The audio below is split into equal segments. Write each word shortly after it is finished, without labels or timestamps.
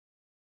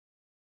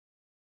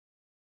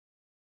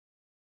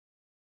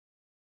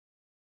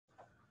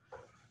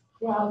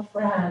Well,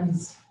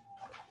 friends,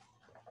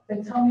 they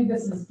tell me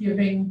this is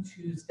Giving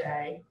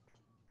Tuesday,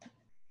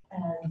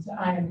 and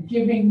I am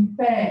giving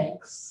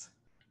thanks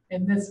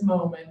in this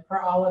moment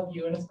for all of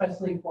you, and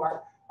especially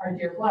for our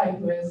dear Blyth,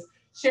 who is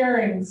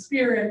sharing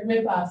spirit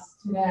with us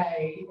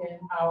today in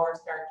our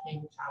Star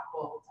King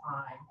Chapel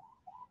time.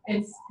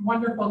 It's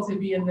wonderful to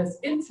be in this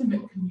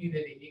intimate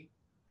community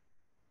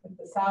with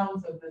the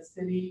sounds of the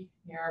city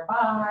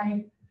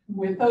nearby,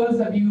 with those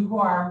of you who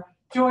are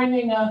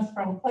joining us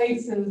from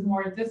places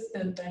more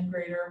distant than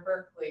Greater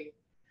Berkeley.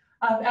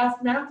 I've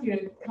asked Matthew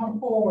to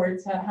come forward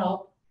to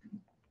help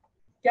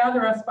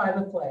gather us by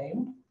the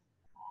flame.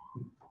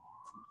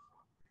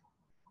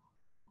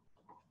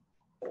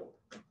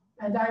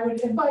 And I would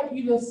invite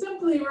you to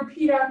simply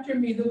repeat after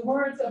me the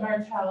words of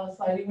our chalice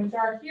lighting, which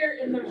are here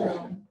in the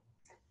room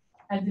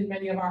and in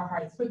many of our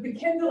hearts. With the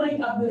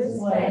kindling of this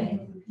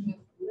flame,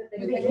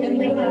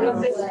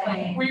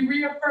 we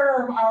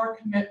reaffirm our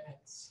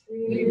commitments.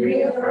 We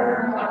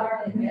reaffirm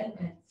our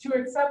commitments To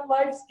accept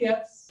life's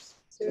gifts.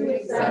 To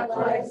accept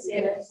life's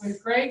gifts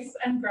With grace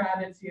and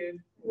gratitude.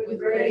 with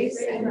grace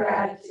and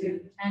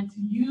gratitude, And to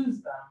use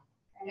them.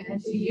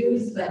 and to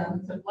use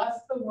them To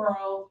bless the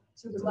world.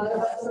 to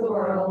bless the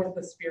world With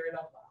the spirit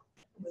of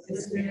love. with the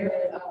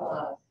spirit of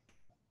love.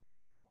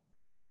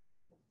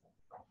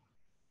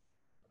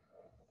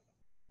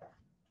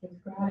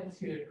 With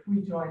gratitude,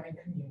 we join in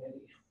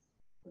community.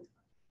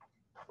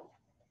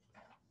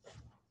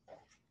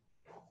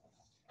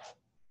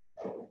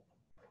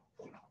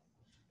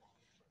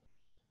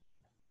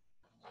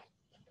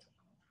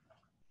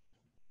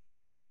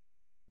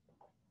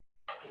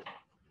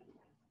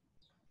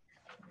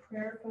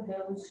 Prayer for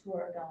those who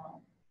are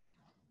gone.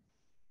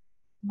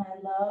 My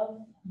love,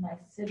 my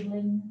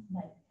sibling,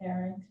 my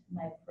parent,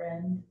 my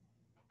friend,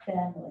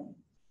 family.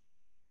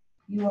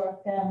 You are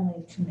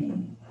family to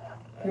me.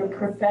 Your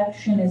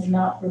perfection is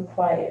not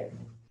required.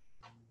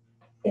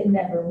 It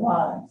never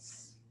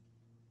was.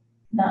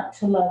 Not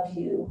to love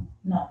you,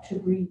 not to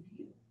grieve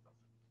you.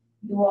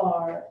 You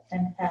are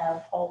and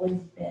have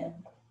always been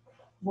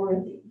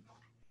worthy.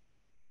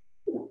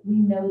 We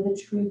know the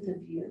truth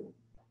of you,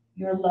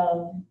 your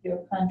love,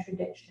 your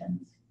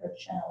contradictions, your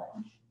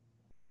challenge.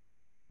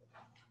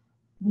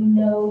 We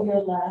know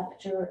your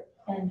laughter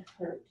and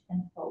hurt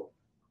and hope.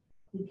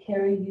 We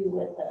carry you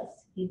with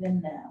us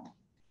even now.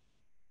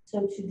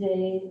 So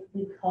today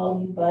we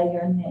call you by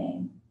your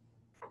name.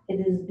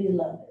 It is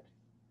beloved.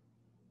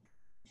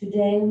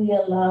 Today we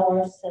allow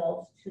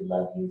ourselves to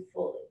love you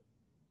fully.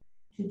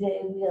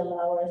 Today we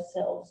allow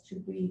ourselves to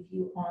grieve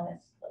you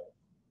honestly.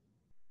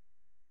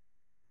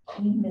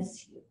 We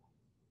miss you.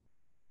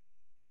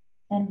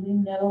 And we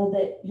know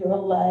that your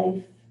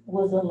life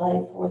was a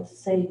life worth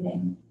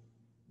saving,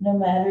 no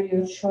matter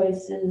your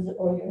choices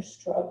or your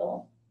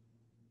struggle.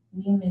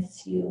 We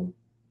miss you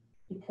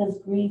because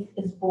grief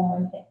is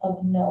born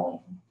of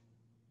knowing.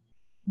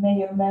 May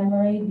your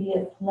memory be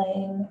a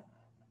flame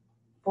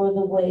for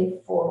the way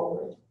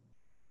forward.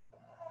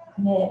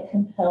 May it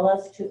compel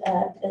us to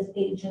act as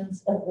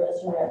agents of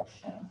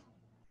resurrection,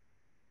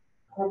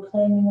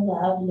 proclaiming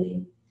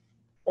loudly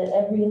that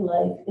every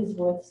life is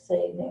worth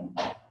saving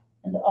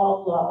and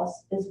all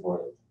loss is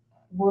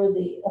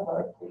worthy of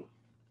our grief.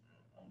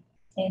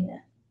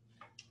 Amen.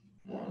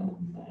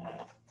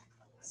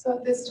 So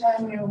at this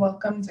time, you're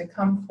welcome to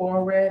come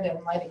forward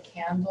and light a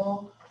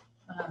candle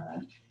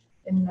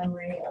in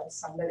memory of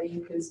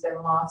somebody who's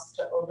been lost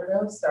to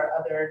overdose or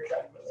other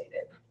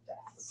drug-related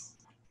deaths.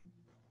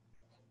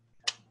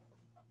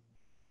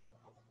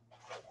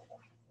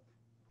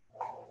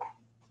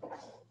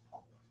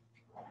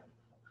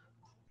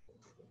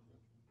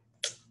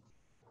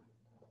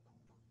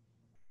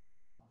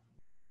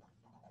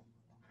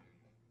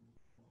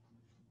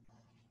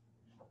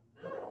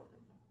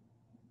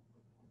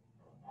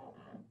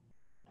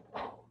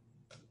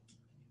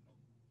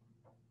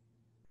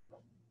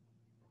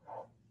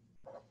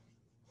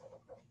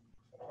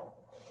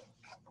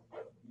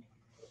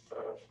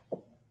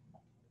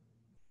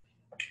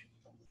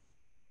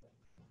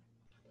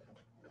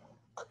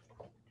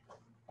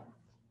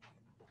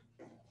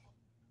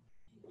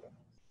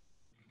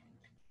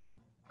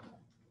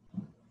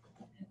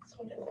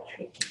 Sort of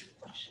tricky.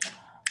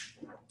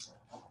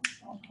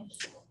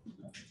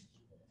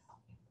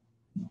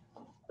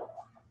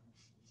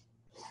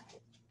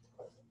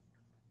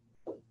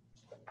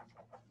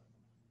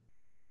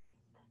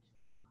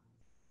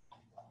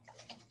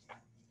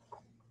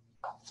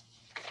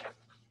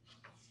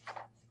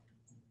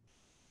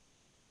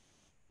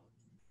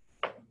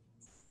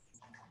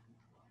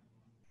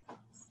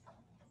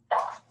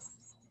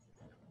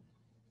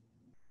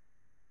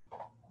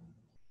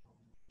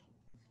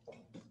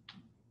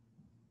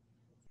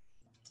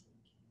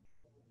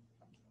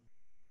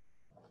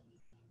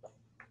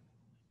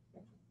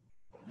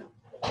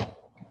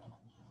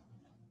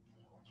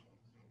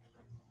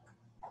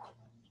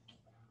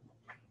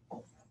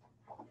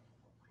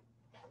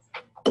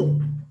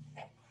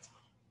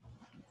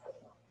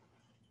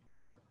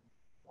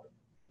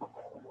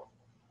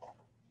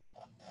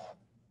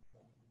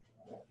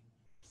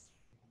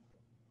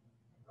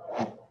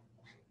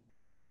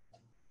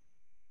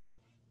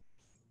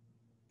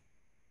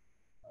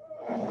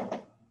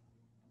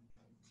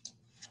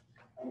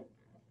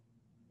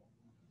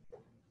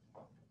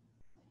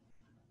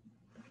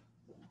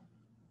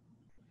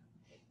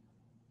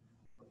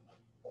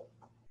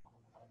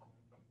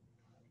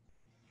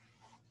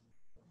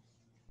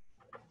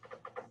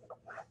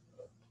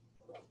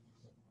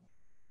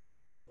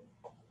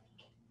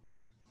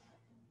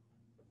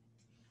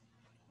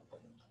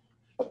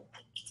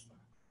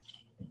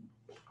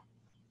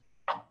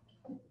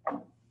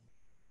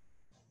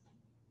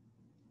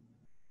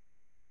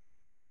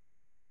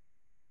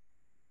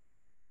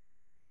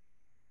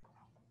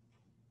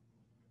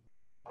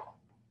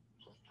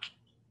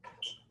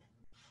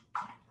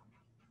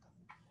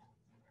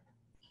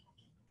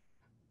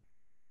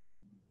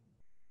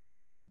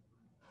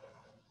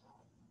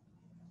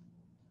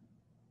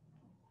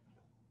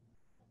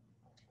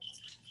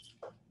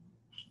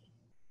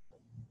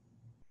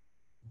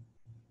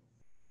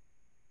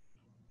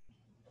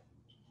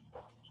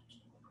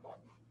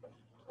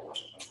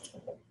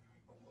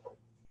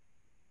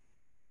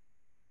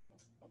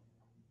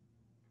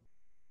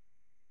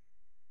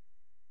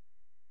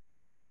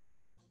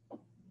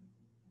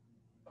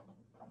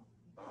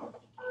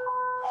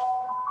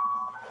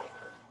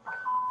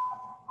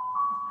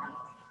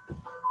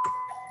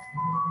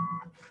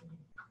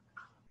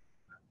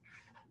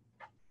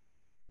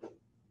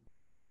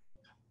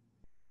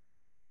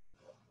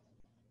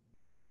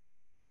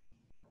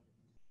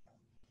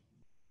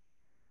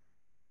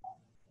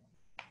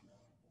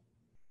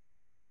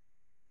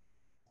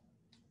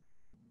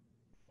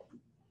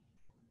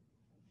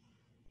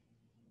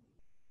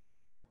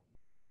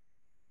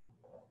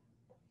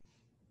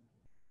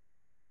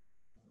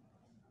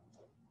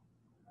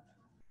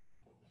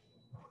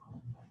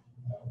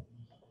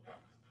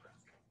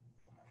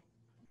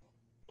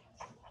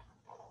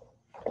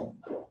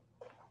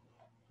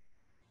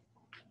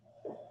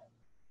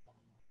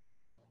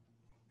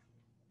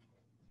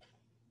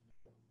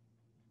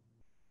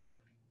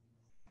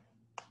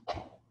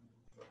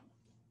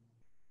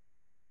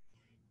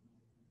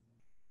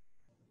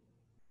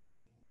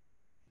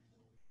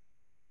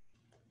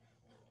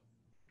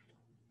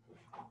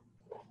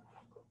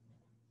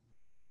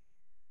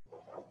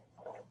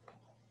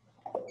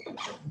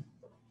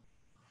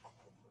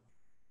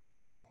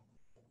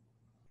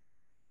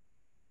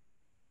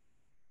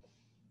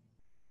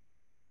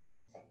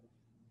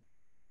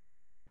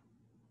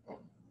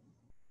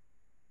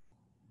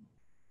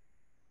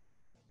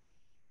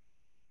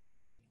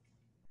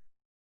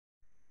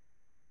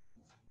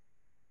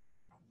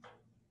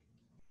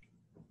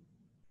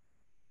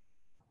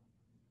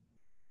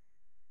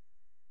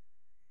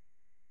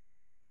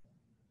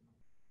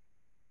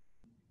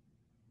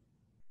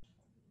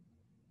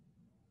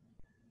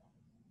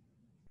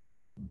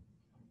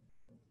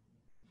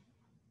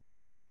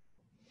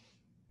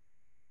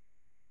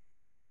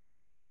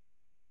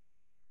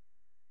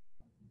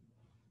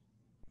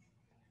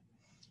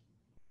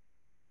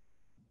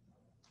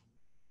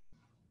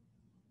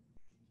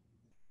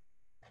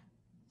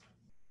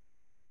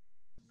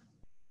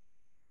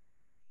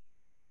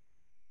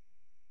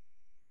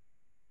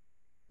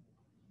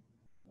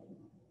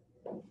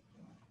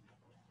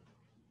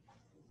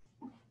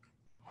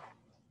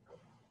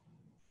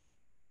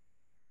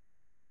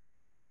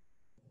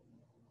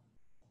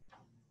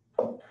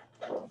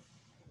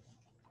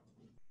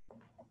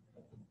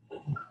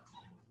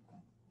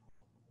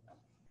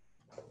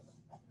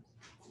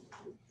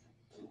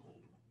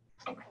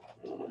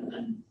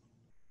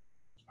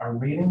 Our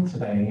reading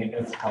today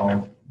is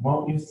called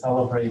Won't You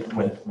Celebrate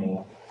With Me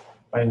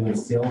by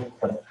Lucille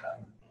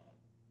Clifton.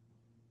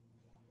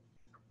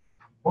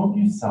 Won't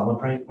you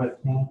celebrate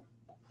with me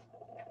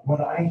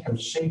what I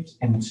have shaped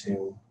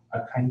into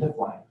a kind of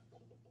life?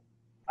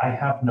 I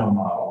have no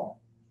model.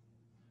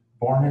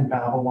 Born in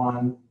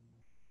Babylon,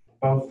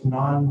 both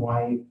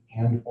non-white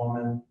and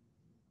woman,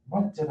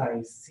 what did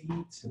I see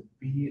to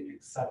be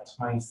except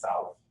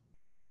myself?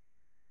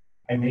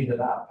 I made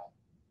it up.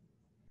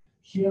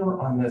 Here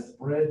on this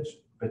bridge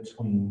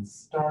between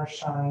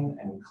starshine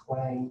and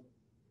clay,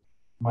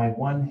 my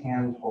one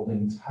hand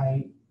holding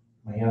tight,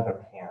 my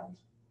other hand.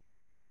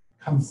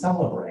 Come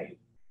celebrate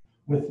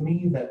with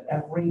me that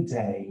every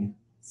day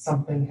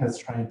something has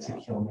tried to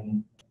kill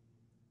me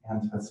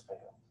and has failed.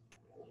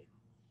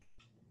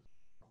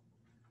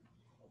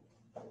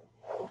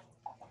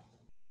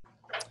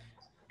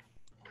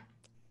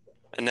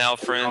 And now,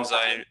 friends,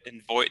 I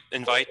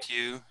invite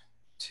you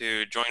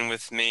to join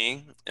with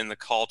me in the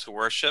call to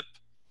worship,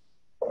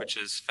 which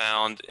is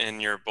found in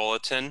your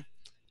bulletin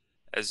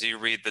as you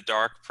read the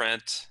dark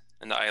print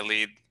and I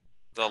lead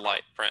the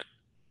light print.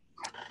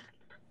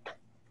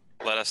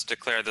 Let us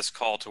declare this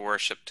call to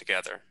worship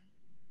together.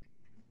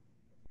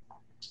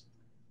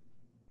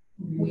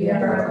 We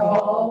are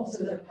called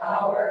to the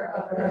power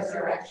of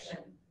resurrection.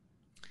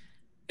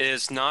 It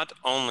is not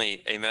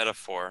only a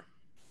metaphor.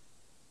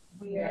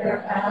 We are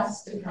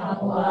asked to come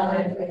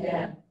alive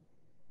again.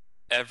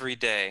 Every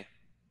day,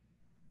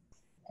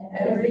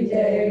 Every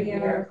day we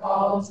are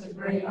called to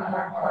bring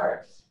our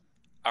hearts,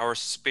 our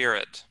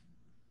spirit,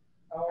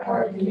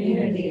 our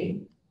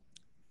community,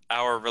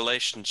 our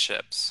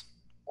relationships.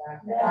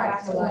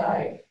 back to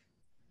life.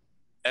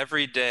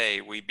 Every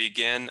day we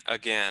begin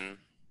again.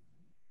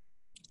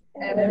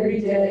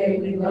 Every day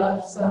we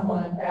love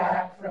someone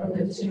back from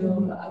the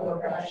tomb of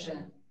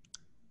oppression.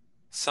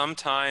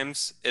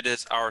 Sometimes it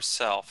is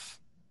ourself.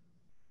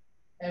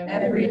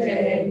 Every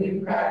day we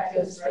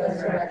practice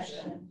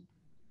resurrection.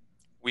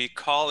 We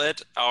call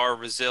it our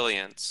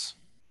resilience.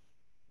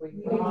 We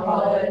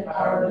call it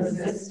our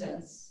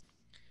resistance.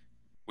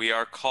 We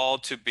are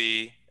called to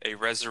be a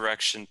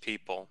resurrection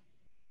people.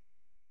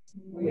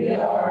 We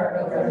are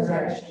a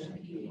resurrection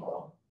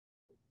people.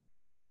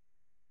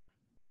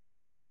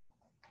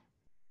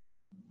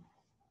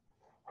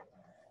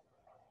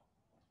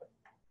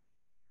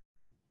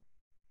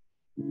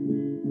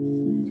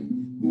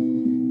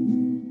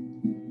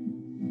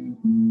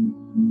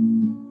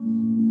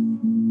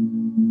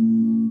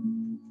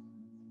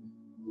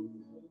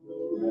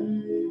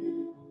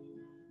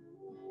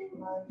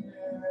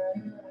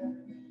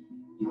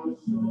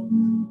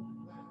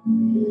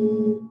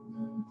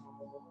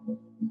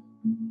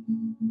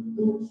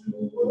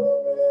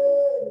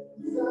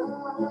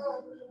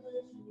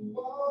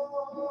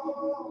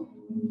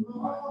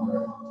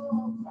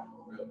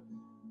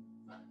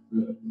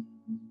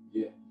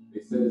 Yeah,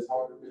 they said it's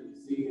hard to really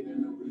see it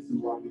and the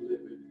reason why we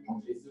live it.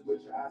 I'm chasing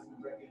what your eyes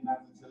can recognize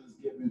until it's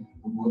given.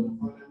 The world in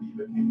front of me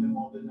became the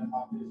molding of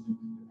my vision.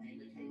 The pain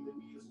that came to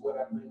me is what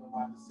I blame on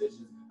my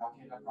decisions. How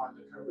can I find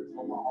the courage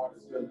when my heart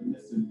is feeling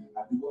missing?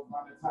 I do it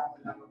find the time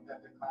when I know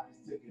that the clock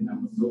is ticking.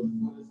 I'm a soldier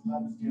for this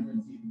love is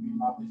guaranteed to be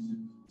my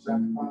mission. Wish I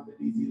could find it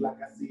easy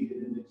like I see it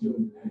in the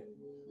children.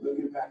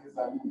 Looking back as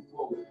I move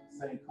forward,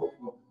 saying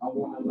Coco, I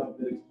want a love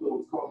that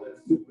explodes, call it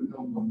a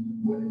supernova.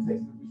 What it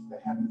takes to reach the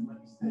heavens,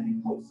 let me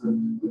staying closer.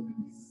 Put the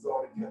pieces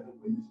all together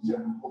with this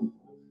giant hope.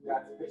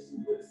 God's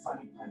patient with a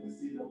sunny plant to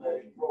see to let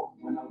it grow.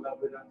 When I love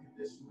it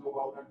unconditional,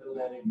 I'll learn to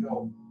let it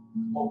go.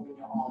 Open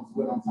your arms,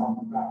 what I'm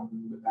talking about.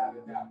 Without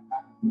a doubt,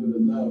 I can feel the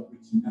love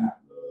reaching out.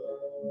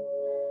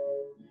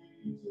 Love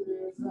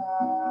reaches out.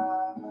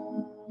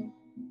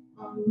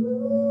 My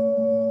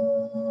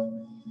love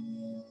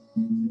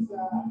reaches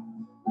out.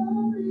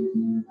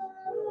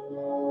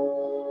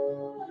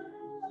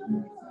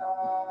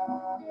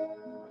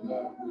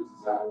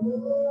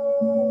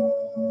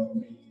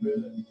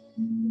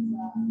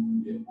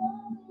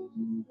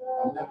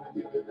 I'll never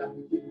give it up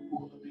and keep it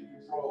cool and be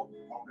control.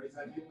 On grace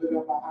I give it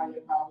up, a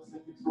higher powers in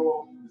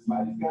control. This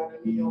light is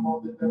guiding me, I'm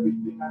more than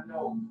everything I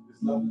know.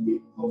 This love is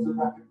getting closer,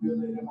 I can feel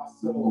it in my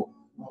soul.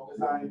 As long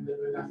as I ain't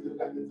living, I still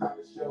got the time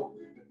to show.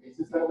 The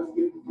patience I was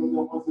given from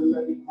the ones that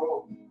let me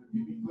grow.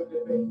 Forgive me for the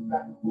baby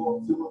back and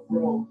forth to and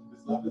fro.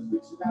 This love is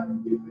reaching out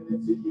and giving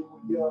it to you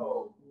and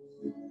yo.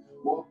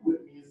 Walk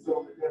with me in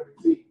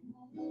solidarity.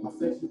 My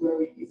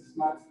sanctuary eases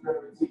my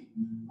disparity.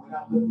 When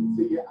I look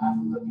into your eyes,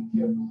 I'm looking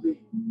carefully.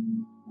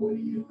 What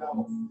do you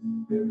know?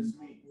 There is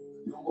me.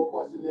 No more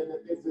questioning the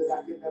things that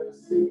I can never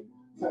see.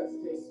 Touch,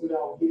 taste,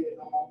 smell, hear,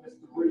 no more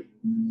mystery.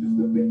 Just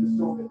the faith is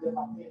stronger than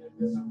my pain and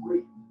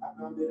misery. I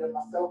found it in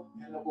myself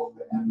and I will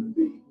forever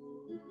be.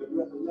 The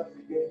breath of love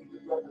that gave me the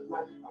breath of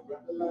life. I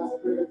recognize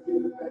spirit,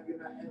 feel it back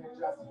and I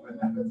energize it. But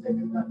never take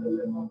another,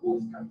 let my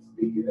voice come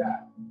speak it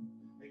out.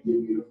 And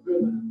give you the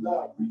feeling of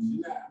love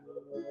reaching out.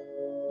 Love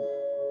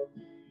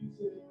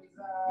reaches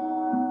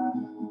out.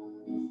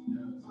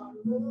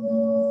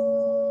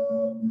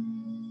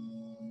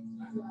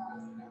 My love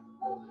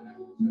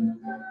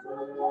reaches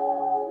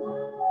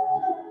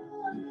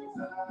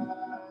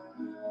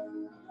out.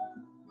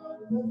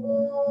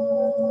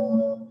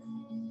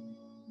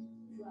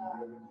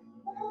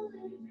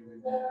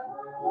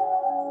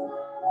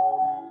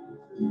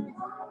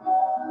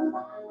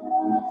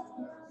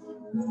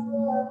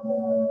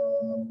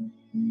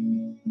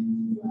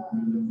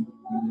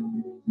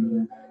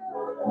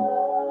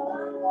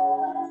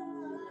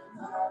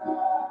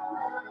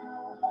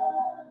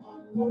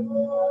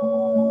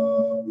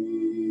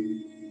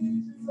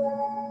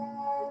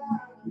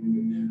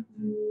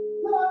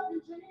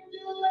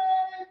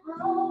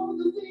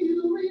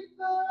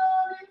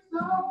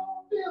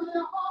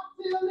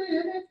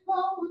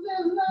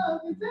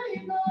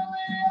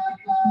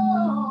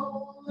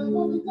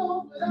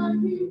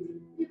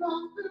 He's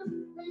on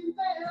through, he's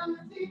saying I'm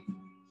the deep.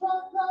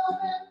 Trust love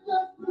and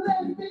just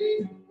let it be.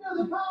 Feel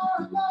the power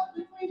of love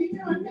between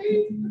you and me.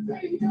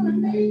 Between you and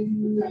me.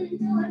 Between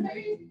you and me.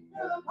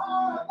 Feel the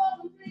power of love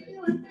between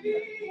you and me.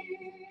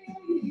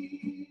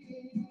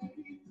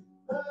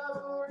 The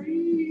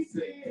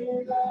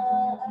receive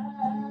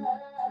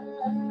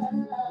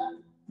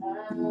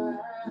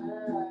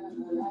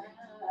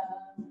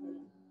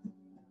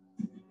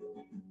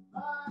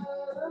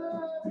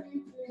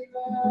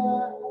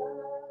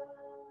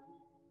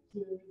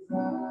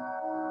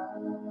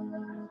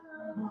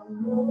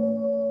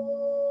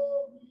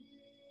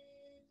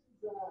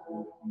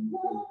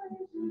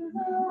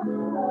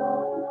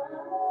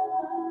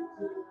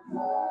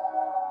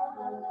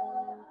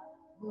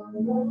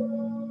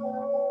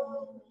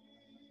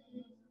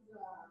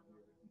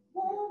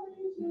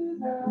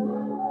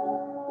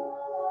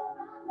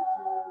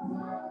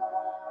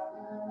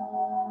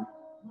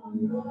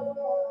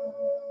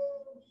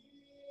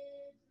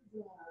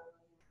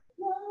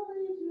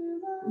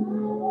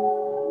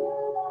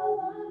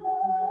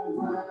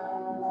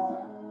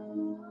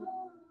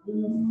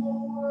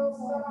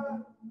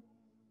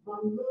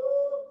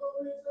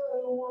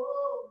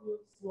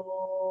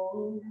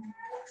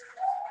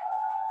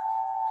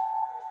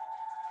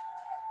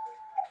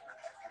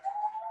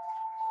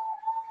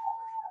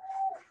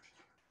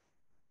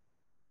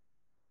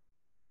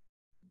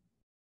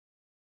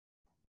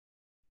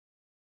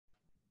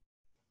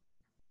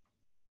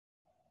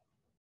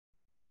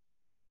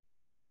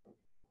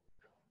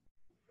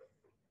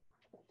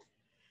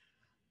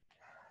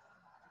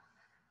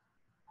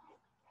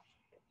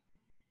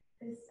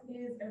This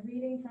is a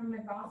reading from the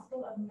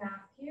Gospel of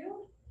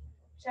Matthew,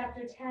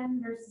 chapter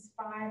 10, verses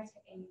 5 to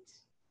 8.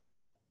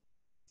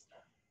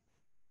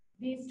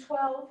 These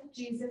 12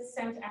 Jesus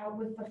sent out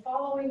with the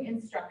following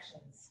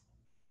instructions.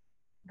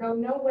 Go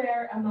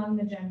nowhere among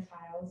the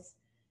Gentiles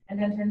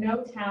and enter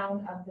no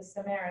town of the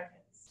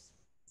Samaritans,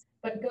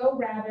 but go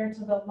rather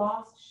to the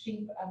lost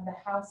sheep of the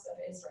house of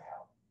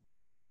Israel.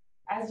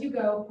 As you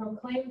go,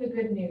 proclaim the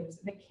good news.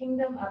 The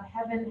kingdom of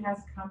heaven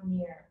has come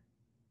near.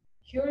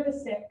 Cure the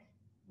sick,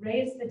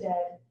 raise the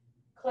dead,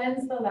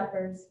 cleanse the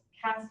lepers,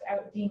 cast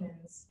out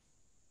demons.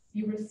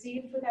 You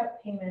received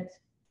without payment,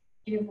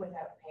 give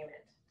without payment.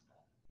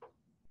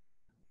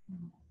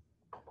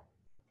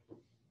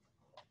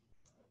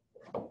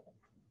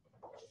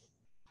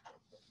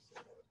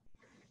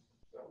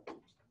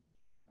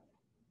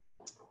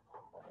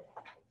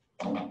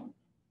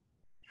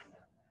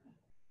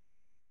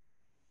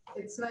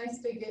 It's nice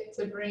to get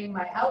to bring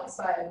my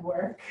outside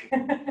work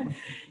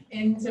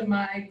into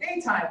my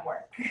daytime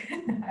work.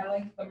 I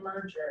like the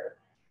merger.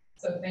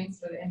 So thanks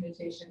for the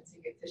invitation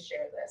to get to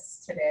share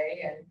this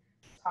today and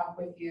talk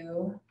with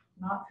you,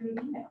 not through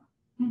email.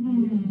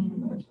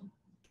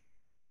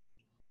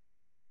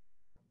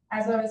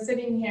 As I was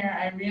sitting here,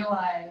 I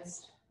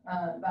realized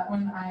that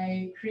when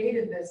I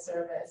created this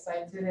service,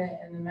 I did it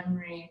in the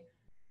memory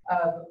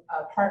of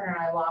a partner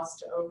I lost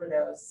to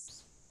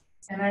overdose.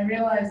 And I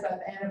realized that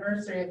the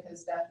anniversary of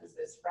his death is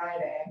this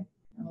Friday.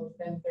 It's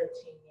been 13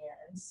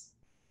 years.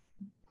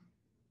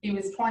 He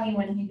was 20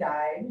 when he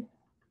died.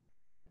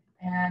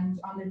 And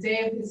on the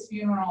day of his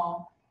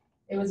funeral,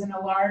 it was in a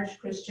large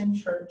Christian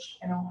church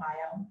in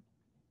Ohio.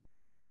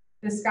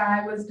 The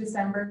sky was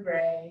December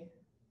gray,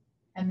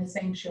 and the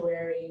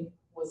sanctuary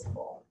was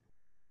full.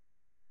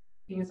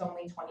 He was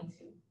only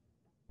 22.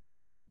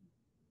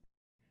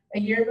 A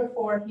year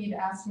before, he'd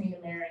asked me to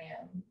marry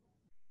him.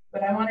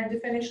 But I wanted to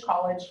finish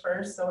college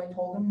first, so I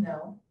told him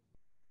no.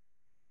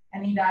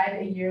 And he died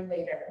a year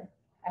later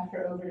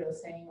after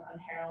overdosing on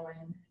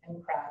heroin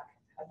and crack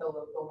at the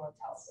local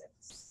Motel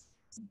 6.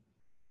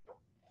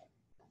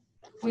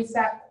 We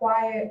sat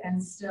quiet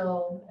and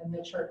still in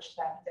the church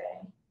that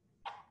day,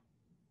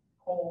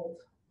 cold,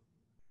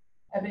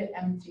 a bit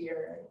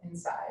emptier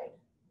inside.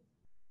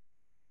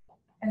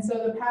 And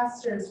so the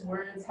pastor's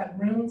words had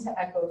room to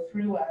echo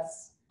through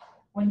us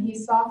when he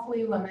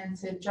softly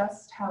lamented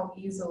just how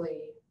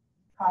easily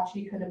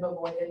H.E.P.P.A.C could have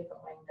avoided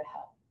going to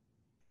hell.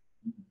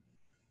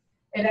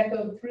 It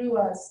echoed through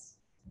us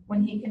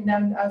when he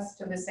condemned us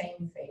to the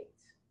same fate.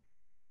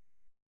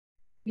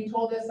 He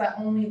told us that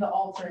only the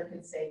altar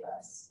could save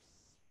us,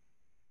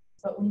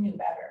 but we knew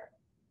better.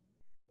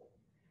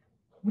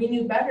 We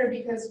knew better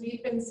because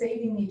we'd been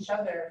saving each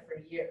other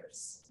for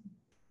years.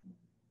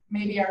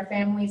 Maybe our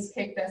families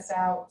kicked us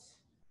out,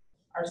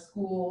 our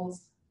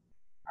schools,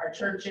 our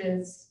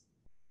churches,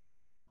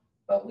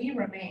 but we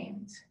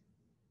remained.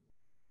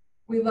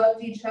 We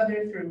loved each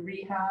other through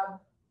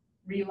rehab,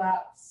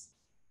 relapse,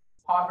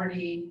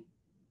 poverty,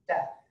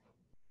 death.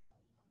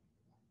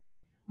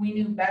 We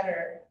knew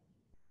better.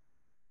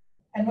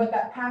 And what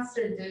that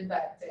pastor did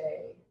that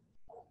day,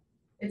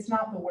 it's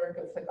not the work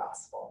of the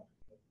gospel.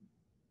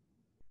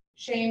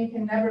 Shame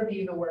can never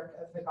be the work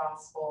of the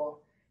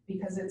gospel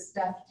because it's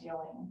death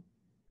dealing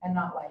and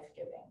not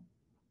life-giving.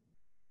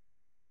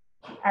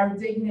 Our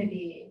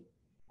dignity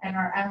and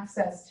our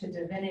access to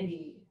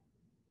divinity,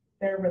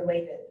 they're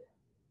related.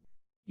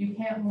 You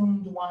can't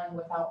wound one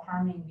without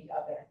harming the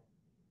other.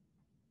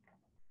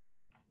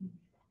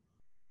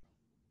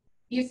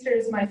 Easter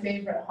is my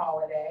favorite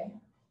holiday,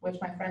 which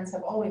my friends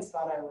have always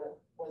thought I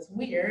was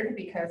weird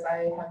because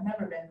I have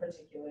never been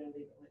particularly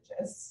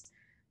religious,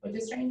 which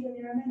is strange when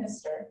you're a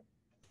minister.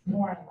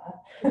 More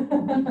on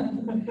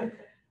that.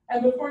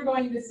 And before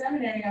going to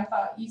seminary, I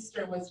thought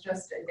Easter was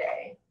just a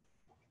day,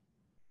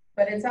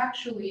 but it's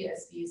actually a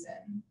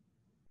season.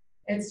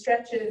 It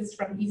stretches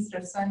from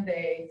Easter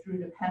Sunday through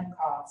to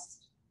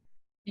Pentecost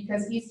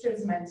because Easter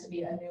is meant to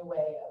be a new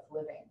way of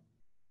living.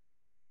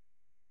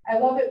 I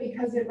love it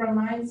because it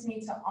reminds me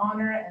to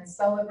honor and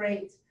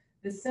celebrate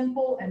the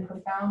simple and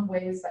profound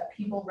ways that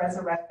people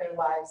resurrect their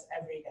lives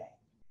every day.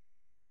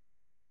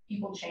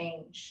 People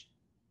change.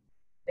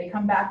 They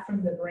come back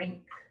from the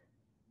brink.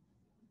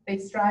 They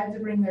strive to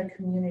bring their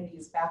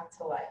communities back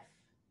to life.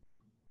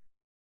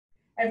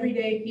 Every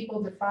day,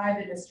 people defy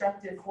the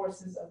destructive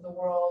forces of the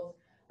world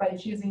by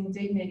choosing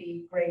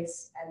dignity,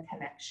 grace, and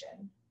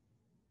connection.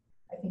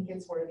 I think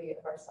it's worthy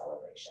of our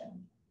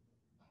celebration.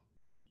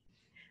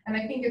 And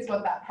I think it's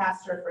what that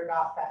pastor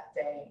forgot that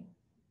day,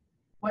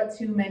 what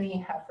too many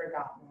have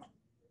forgotten,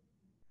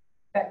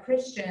 that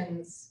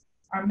Christians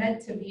are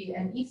meant to be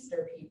an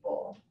Easter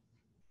people,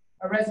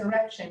 a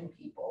resurrection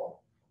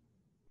people.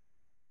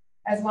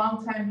 As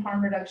longtime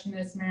harm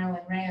reductionist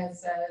Marilyn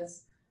Reyes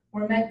says,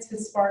 we're meant to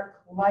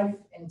spark life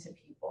into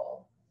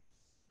people,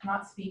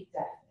 not speak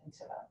death into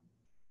them.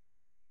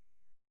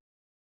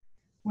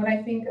 When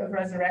I think of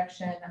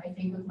resurrection, I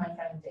think of my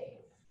friend Dave.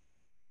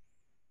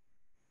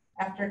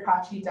 After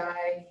Kachi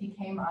died, he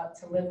came up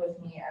to live with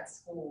me at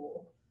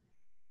school.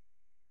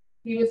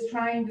 He was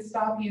trying to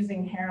stop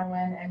using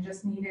heroin and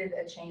just needed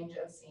a change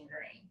of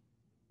scenery.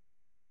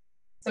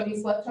 So he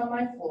slept on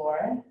my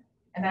floor,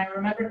 and I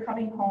remember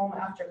coming home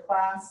after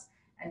class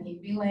and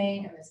he'd be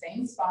laying in the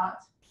same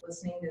spot,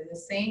 listening to the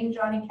same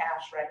Johnny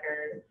Cash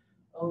record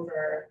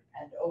over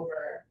and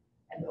over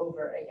and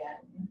over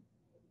again.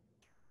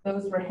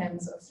 Those were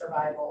hymns of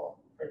survival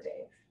for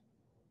Dave.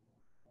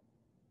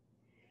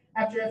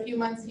 After a few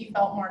months, he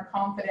felt more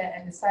confident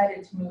and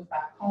decided to move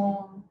back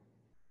home.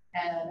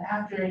 And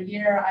after a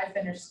year, I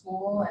finished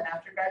school, and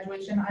after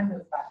graduation, I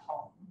moved back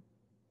home.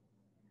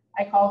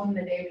 I called him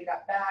the day we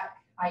got back.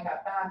 I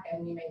got back,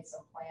 and we made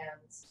some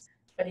plans,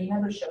 but he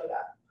never showed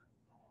up.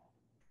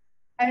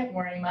 I didn't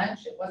worry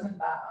much. It wasn't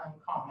that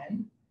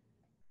uncommon.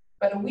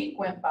 But a week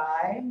went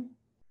by,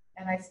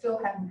 and I still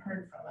hadn't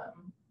heard from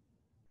him.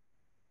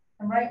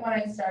 And right when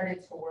I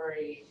started to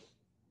worry,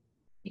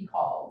 he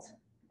called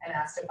and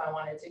asked if I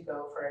wanted to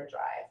go for a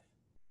drive.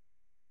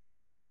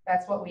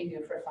 That's what we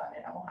do for fun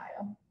in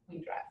Ohio. We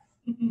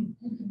drive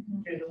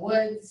through the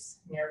woods,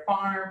 near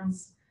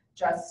farms,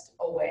 just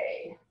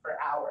away for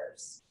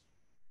hours.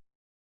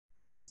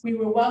 We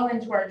were well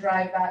into our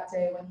drive that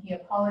day when he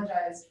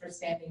apologized for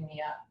standing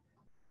me up.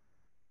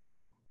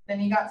 Then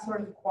he got sort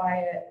of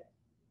quiet,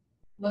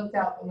 looked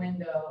out the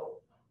window,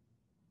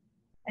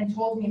 and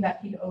told me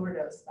that he'd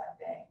overdosed that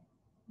day.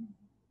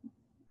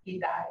 He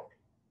died.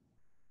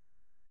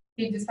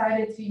 He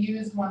decided to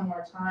use one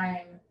more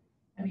time,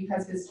 and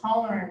because his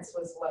tolerance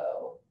was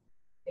low,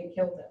 it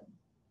killed him.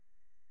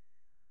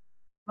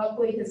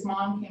 Luckily, his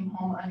mom came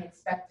home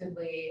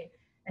unexpectedly,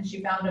 and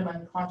she found him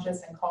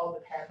unconscious and called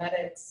the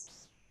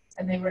paramedics,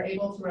 and they were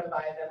able to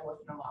revive him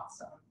with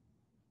Naloxone.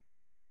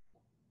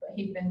 But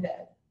he'd been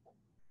dead,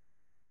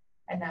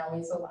 and now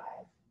he's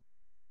alive.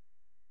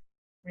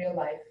 Real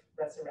life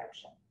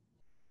resurrection.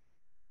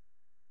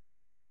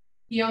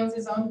 He owns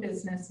his own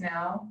business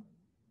now.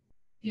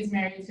 He's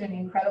married to an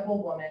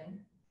incredible woman,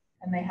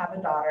 and they have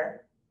a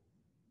daughter.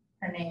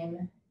 Her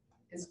name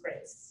is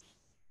Grace.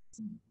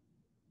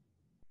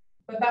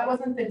 But that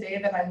wasn't the day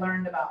that I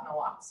learned about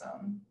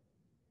Naloxone.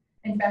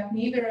 In fact,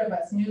 neither of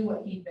us knew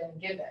what he'd been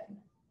given.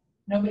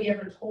 Nobody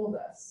ever told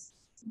us.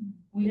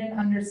 We didn't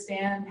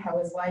understand how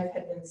his life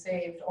had been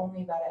saved,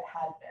 only that it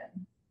had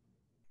been.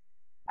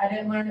 I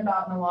didn't learn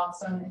about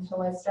Naloxone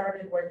until I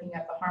started working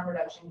at the Harm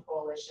Reduction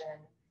Coalition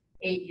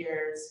 8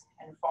 years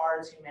and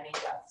far too many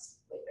deaths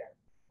later.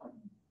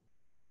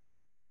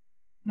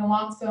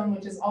 Naloxone,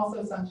 which is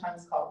also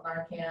sometimes called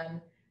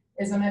Narcan,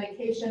 is a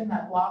medication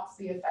that blocks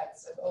the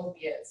effects of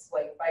opiates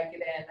like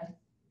Vicodin,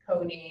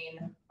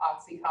 codeine,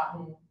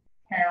 Oxycontin,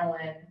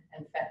 heroin,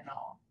 and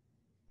fentanyl.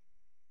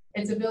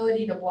 Its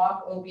ability to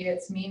block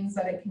opiates means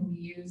that it can be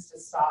used to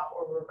stop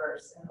or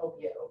reverse an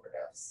opiate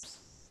overdose.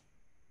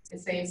 It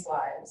saves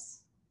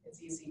lives.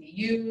 It's easy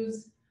to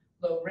use,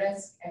 low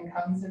risk, and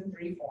comes in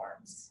 3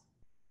 forms.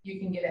 You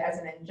can get it as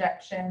an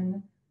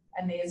injection,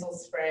 a nasal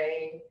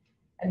spray,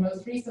 and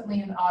most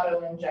recently an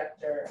auto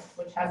injector,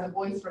 which has a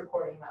voice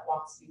recording that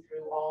walks you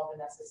through all the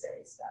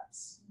necessary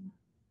steps.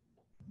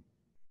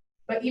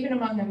 But even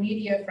among the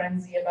media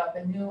frenzy about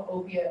the new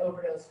opiate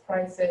overdose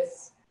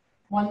crisis,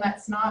 one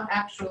that's not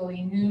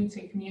actually new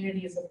to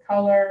communities of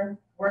color,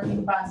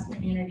 working class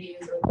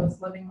communities, or those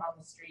living on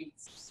the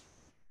streets,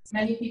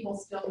 many people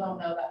still don't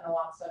know that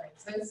Naloxone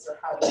exists or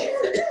how to use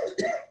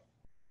it.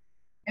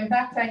 In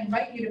fact, I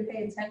invite you to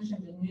pay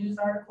attention to news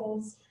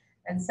articles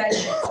and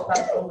segments about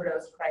the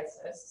overdose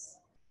crisis.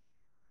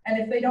 And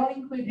if they don't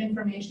include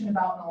information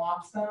about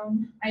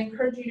naloxone, I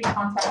encourage you to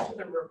contact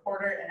the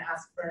reporter and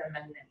ask for an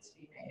amendment to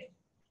be made.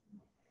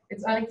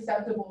 It's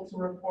unacceptable to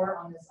report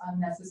on this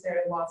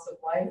unnecessary loss of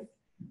life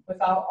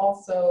without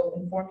also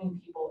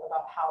informing people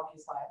about how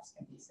these lives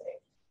can be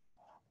saved.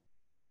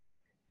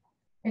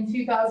 In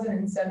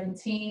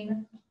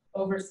 2017,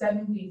 over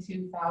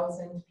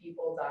 72,000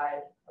 people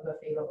died of a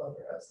fatal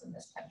overdose in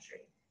this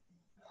country.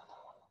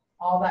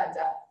 All that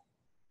death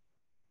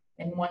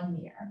in 1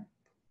 year.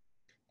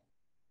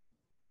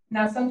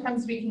 Now,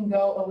 sometimes we can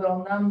go a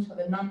little numb to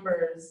the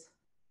numbers,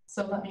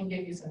 so let me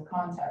give you some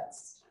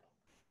context.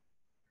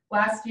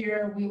 Last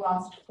year, we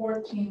lost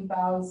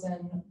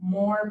 14,000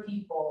 more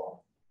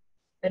people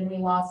than we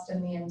lost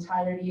in the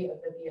entirety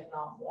of the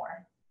Vietnam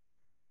War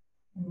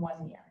in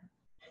 1 year.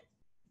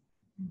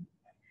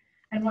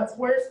 And what's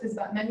worse is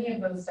that many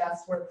of those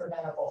deaths were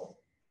preventable,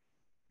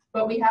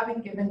 but we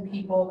haven't given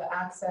people the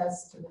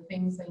access to the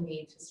things they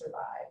need to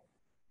survive.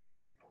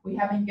 We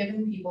haven't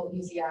given people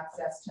easy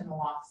access to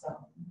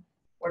naloxone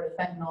or to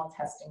fentanyl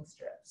testing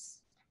strips.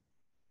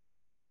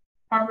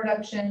 Harm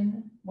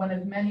reduction, one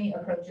of many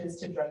approaches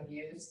to drug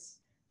use,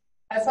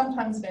 has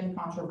sometimes been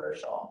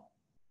controversial,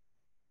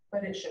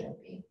 but it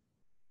shouldn't be.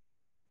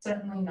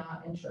 Certainly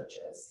not in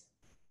churches.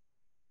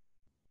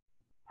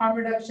 Harm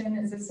reduction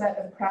is a set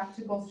of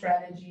practical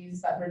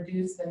strategies that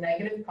reduce the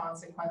negative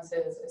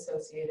consequences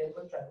associated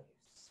with drug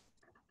use.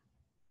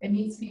 It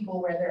meets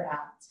people where they're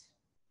at.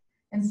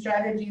 And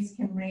strategies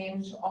can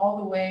range all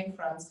the way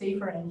from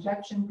safer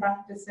injection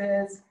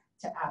practices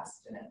to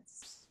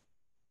abstinence.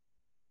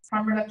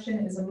 Harm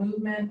reduction is a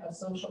movement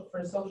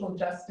for social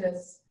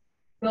justice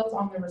built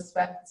on the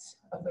respect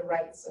of the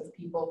rights of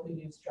people who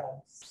use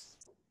drugs,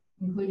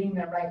 including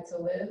their right to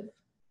live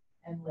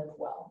and live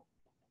well.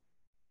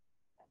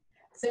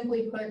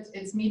 Simply put,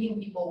 it's meeting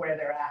people where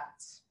they're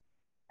at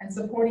and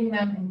supporting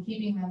them in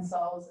keeping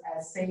themselves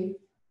as safe,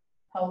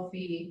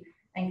 healthy,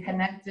 and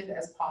connected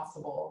as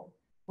possible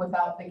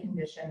without the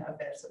condition of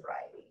their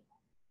sobriety.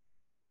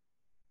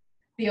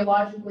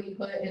 Theologically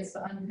put, it's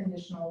the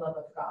unconditional love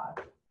of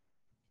God,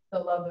 the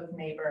love of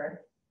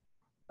neighbor,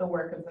 the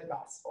work of the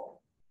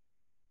gospel.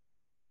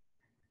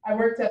 I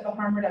worked at the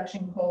Harm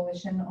Reduction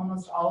Coalition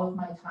almost all of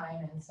my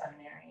time in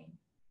seminary.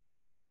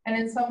 And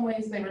in some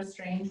ways, they were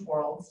strange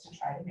worlds to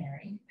try to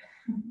marry.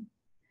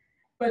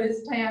 But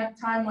as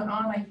time went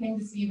on, I came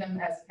to see them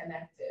as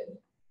connected.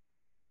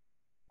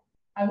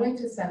 I went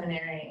to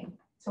seminary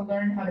to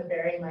learn how to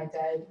bury my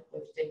dead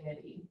with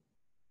dignity,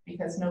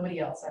 because nobody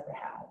else ever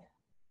had.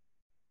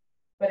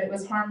 But it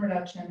was harm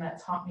reduction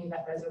that taught me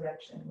that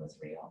resurrection was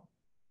real.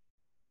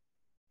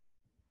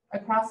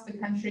 Across the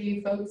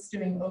country, folks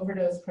doing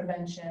overdose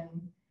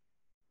prevention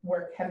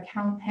work have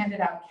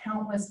handed out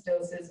countless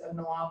doses of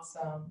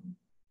naloxone.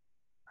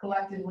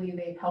 Collectively,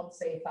 they've helped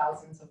save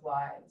thousands of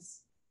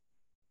lives.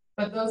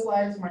 But those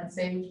lives weren't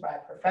saved by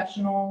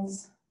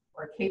professionals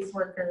or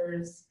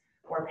caseworkers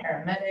or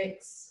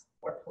paramedics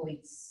or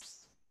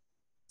police.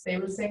 They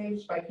were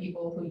saved by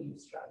people who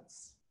use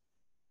drugs.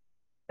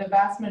 The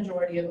vast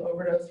majority of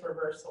overdose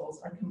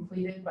reversals are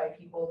completed by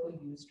people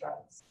who use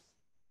drugs.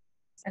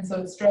 And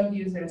so it's drug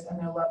users and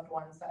their loved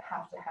ones that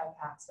have to have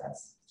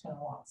access to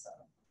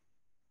naloxone.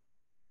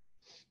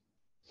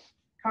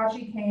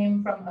 Kachi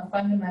came from a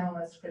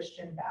fundamentalist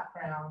Christian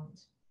background,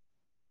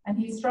 and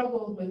he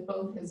struggled with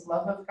both his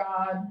love of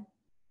God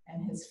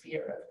and his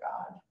fear of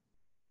God.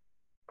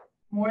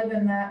 More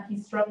than that, he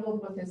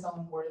struggled with his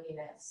own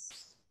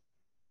worthiness.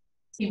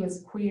 He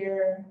was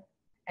queer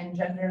and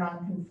gender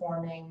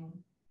nonconforming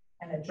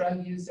and a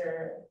drug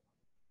user,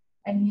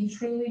 and he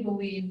truly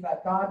believed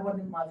that God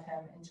wouldn't love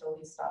him until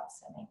he stopped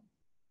sinning.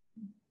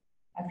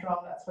 After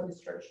all, that's what his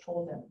church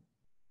told him.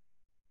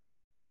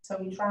 So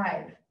he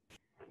tried.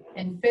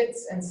 In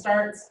fits and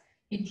starts,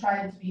 he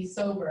tried to be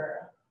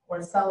sober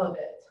or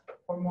celibate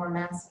or more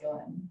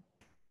masculine,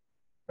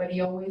 but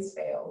he always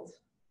failed,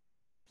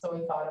 so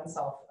he thought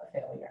himself a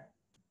failure.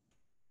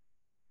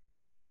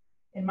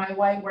 In my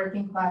white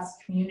working class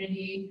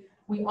community,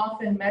 we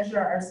often measure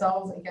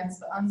ourselves against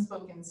the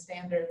unspoken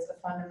standards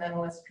of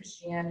fundamentalist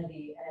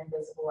Christianity and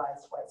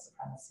invisibilized white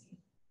supremacy.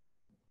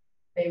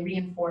 They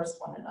reinforce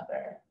one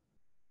another.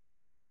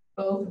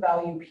 Both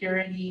value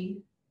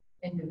purity,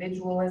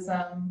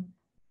 individualism,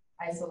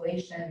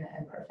 isolation,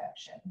 and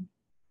perfection.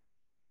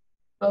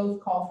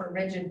 Both call for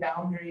rigid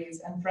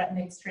boundaries and threaten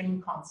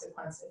extreme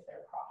consequence if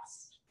they're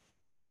crossed.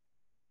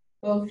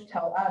 Both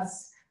tell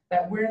us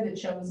that we're the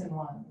chosen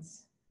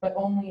ones, but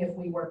only if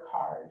we work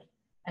hard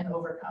and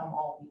overcome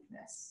all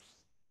weakness.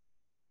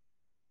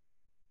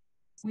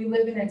 We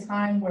live in a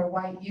time where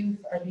white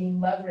youth are being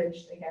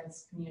leveraged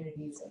against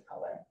communities of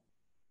color.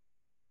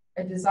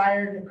 A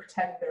desire to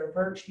protect their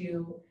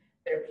virtue,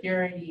 their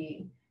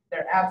purity,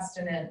 their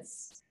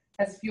abstinence,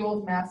 has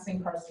fueled mass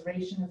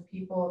incarceration of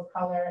people of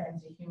color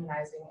and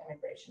dehumanizing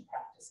immigration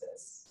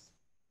practices.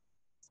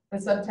 The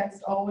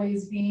subtext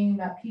always being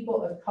that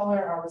people of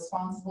color are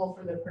responsible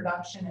for the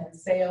production and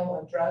sale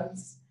of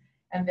drugs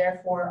and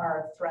therefore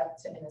are a threat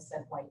to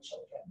innocent white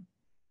children.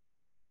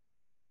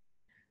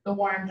 The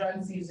war on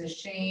drugs uses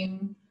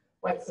shame,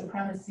 white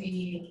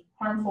supremacy,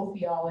 harmful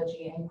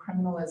theology, and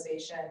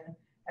criminalization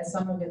as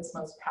some of its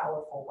most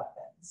powerful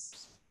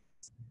weapons.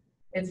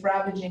 It's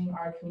ravaging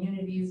our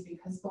communities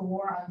because the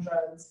war on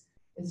drugs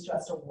is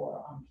just a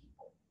war on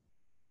people.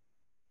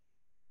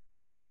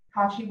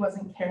 Kashi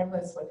wasn't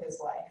careless with his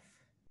life.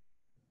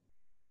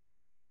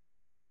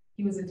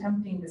 He was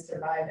attempting to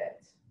survive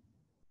it.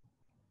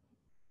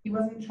 He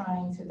wasn't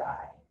trying to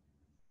die.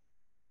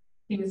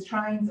 He was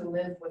trying to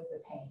live with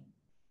the pain.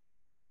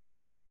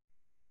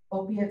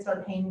 Opiates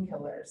are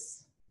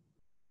painkillers.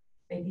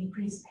 They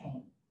decrease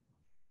pain.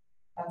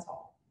 That's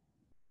all.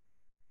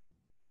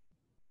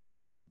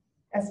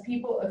 As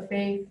people of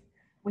faith,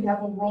 we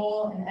have a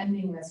role in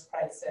ending this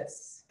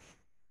crisis.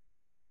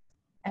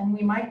 And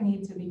we might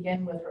need to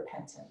begin with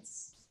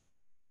repentance.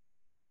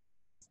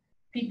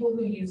 People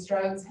who use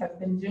drugs have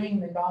been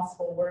doing the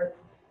gospel work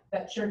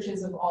that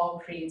churches of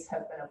all creeds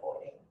have been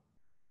avoiding.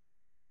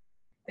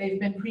 They've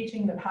been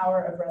preaching the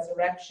power of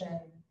resurrection,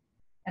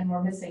 and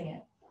we're missing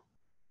it.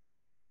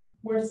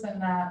 Worse than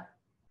that,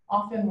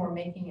 often we're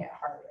making it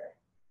harder.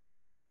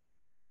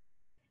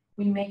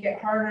 We make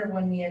it harder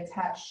when we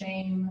attach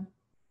shame,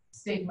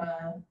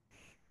 stigma,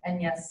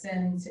 and yes,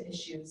 sin to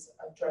issues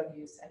of drug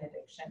use and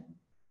addiction.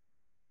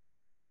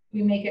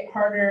 We make it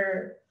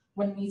harder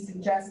when we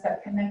suggest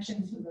that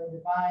connection to the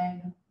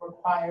divine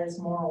requires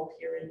moral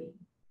purity.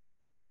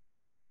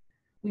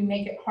 We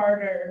make it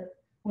harder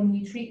when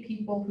we treat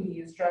people who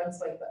use drugs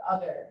like the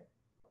other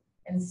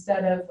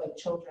instead of like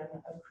children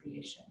of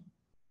creation.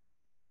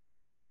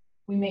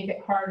 We make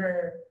it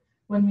harder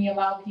when we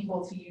allow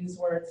people to use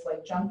words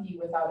like junkie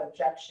without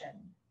objection,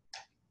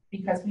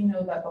 because we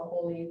know that the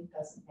holy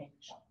doesn't make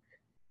junk.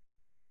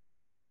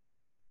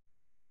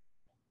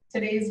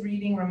 Today's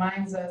reading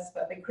reminds us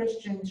that the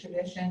Christian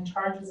tradition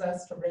charges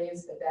us to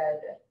raise the dead,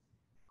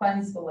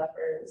 cleanse the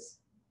lepers,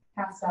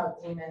 cast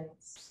out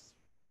demons.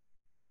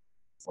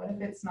 What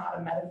if it's not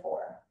a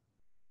metaphor?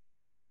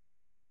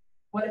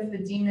 What if the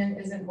demon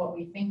isn't what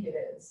we think it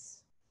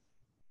is?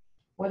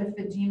 What if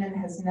the demon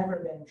has never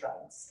been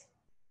drugs?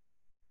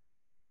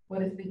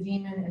 What if the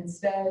demon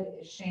instead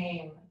is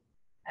shame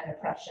and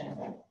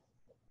oppression?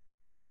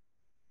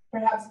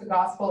 Perhaps the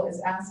gospel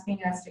is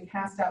asking us to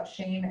cast out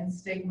shame and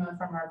stigma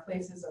from our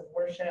places of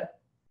worship,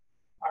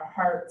 our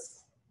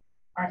hearts,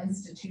 our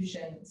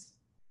institutions,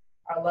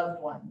 our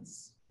loved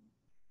ones.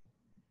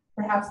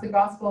 Perhaps the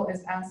gospel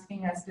is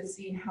asking us to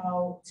see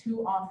how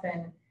too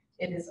often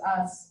it is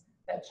us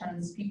that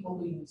turns people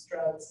who use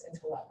drugs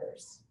into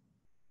lepers.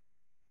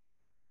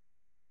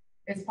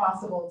 It's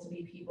possible to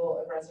be people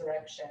of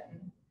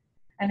resurrection,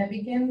 and it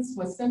begins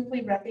with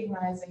simply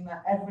recognizing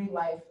that every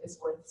life is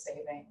worth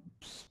saving.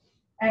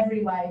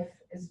 Every life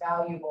is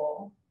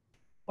valuable,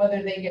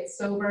 whether they get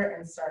sober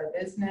and start a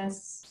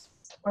business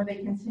or they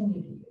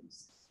continue to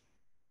use.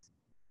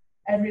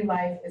 Every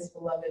life is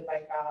beloved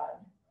by God,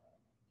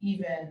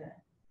 even,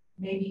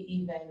 maybe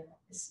even,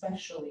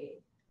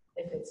 especially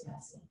if it's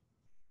messy.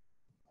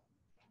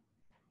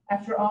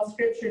 After all,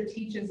 Scripture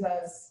teaches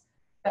us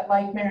that,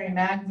 like Mary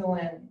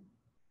Magdalene,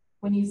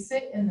 when you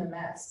sit in the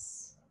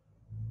mess,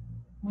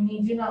 when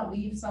you do not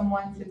leave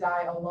someone to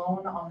die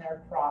alone on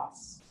their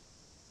cross,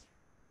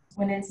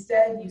 when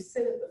instead you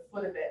sit at the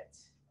foot of it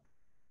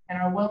and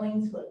are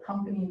willing to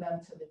accompany them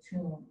to the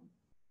tomb,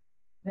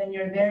 then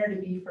you're there to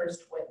be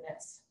first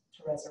witness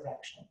to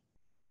resurrection.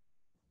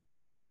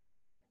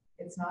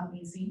 It's not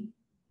easy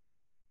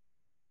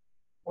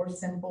or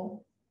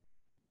simple.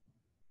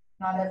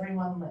 Not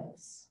everyone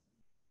lives.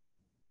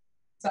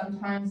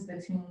 Sometimes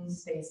the tomb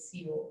stays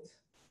sealed,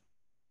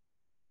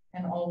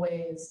 and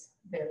always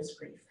there's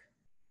grief.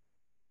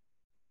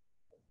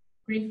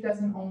 Grief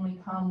doesn't only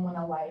come when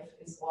a life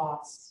is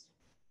lost.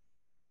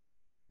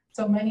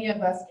 So many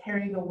of us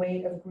carry the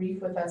weight of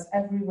grief with us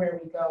everywhere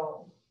we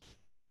go.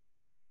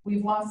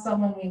 We've lost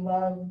someone we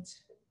loved,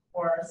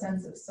 or our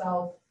sense of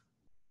self,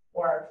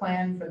 or our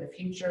plan for the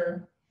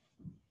future.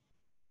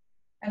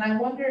 And I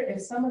wonder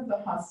if some of the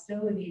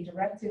hostility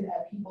directed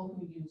at people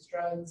who use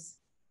drugs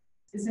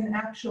isn't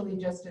actually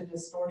just a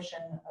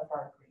distortion of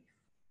our grief,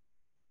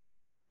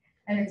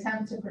 an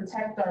attempt to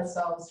protect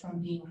ourselves from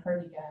being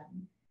hurt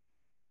again.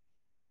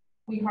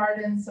 We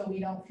harden so we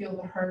don't feel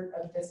the hurt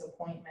of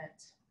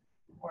disappointment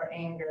or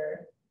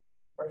anger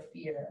or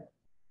fear.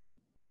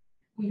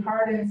 We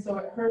harden so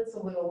it hurts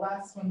a little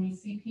less when we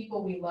see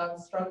people we love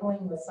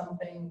struggling with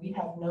something we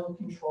have no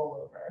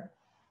control over.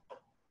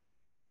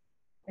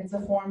 It's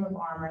a form of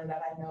armor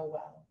that I know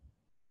well,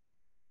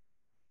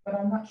 but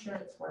I'm not sure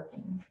it's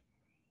working.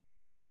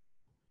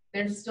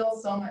 There's still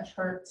so much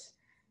hurt,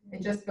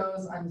 it just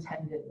goes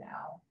untended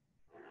now.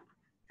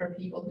 For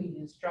people who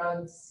use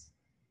drugs,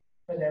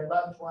 for their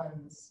loved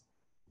ones,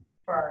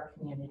 for our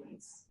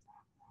communities.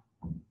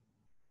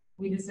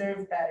 We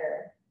deserve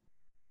better.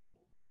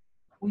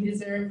 We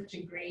deserve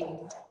to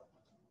grieve.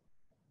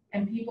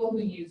 And people who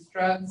use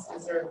drugs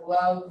deserve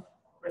love,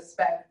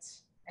 respect,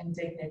 and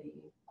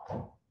dignity.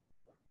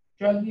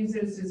 Drug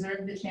users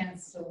deserve the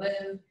chance to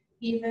live,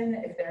 even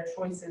if their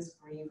choices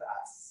grieve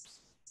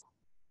us.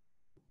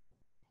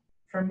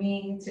 For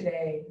me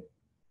today,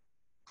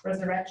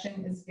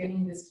 Resurrection is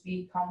getting to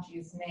speak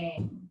Kachi's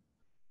name,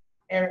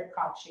 Eric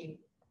Kachi,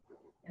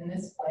 in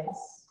this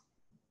place,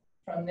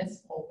 from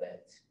this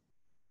pulpit,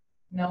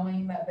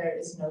 knowing that there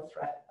is no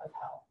threat of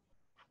hell.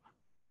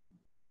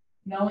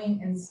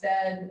 Knowing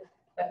instead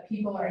that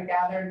people are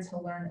gathered to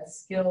learn a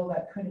skill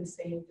that could have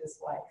saved his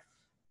life.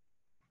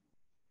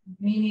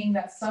 Meaning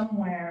that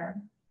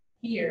somewhere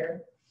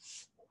here,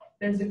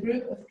 there's a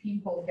group of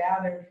people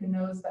gathered who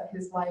knows that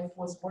his life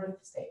was worth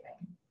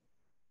saving,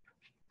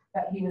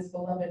 that he was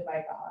beloved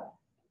by God,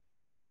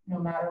 no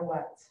matter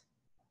what,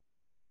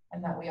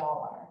 and that we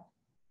all are.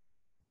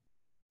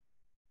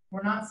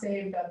 We're not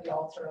saved at the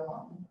altar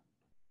alone.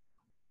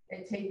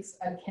 It takes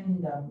a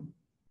kingdom.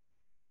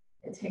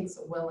 It takes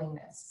a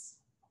willingness.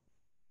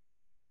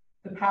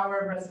 The power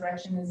of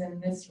resurrection is in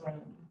this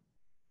room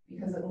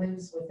because it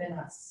lives within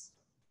us,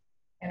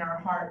 in our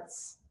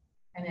hearts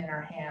and in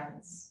our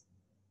hands.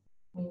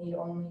 We need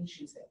only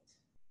choose it.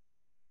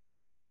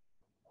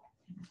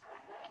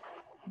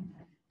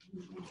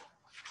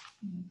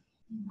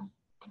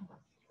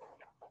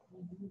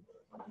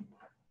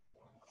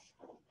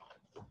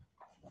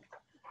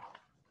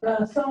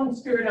 The song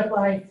Spirit of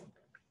Life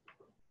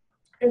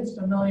is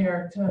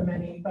familiar to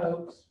many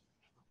folks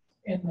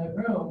in the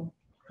room.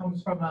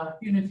 Comes from a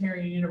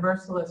Unitarian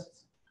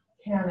Universalist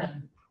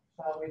canon,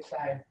 shall we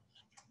say.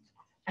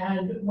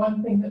 And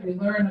one thing that we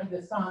learn of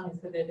this song is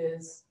that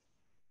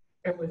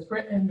it was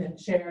written and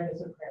shared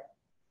as a prayer.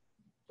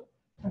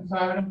 And so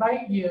I would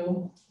invite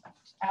you,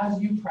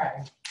 as you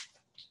pray,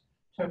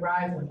 to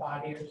rise in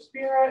body or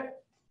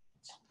spirit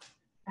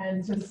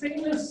and to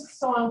sing this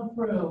song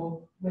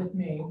through with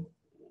me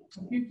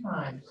a few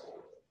times.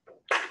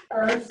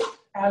 First,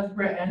 as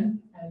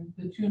written, and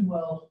the tune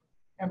will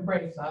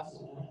embrace us.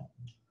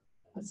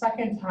 The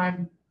second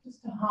time,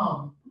 just to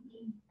hum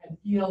and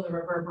feel the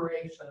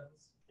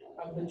reverberations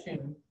of the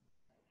tune.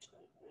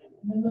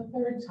 And then the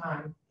third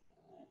time,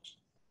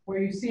 where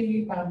you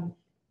see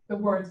the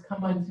words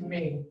come unto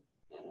me,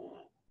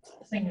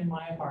 sing in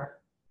my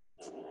heart.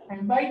 I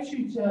invite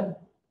you to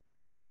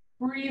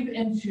breathe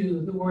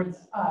into the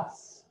words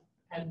us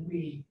and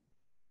we,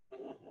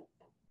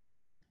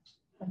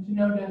 and to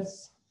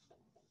notice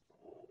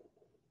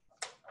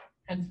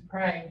and to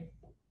pray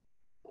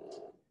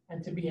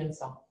and to be in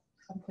song.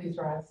 So please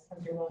rise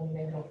as you're willing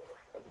and able.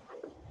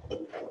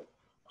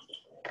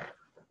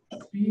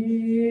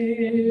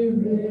 Spirit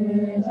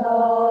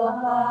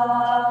of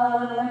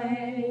life,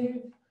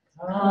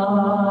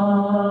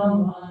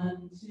 come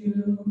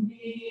unto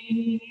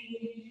me,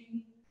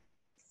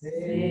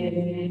 sing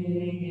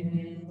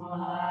in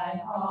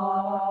my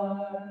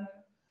heart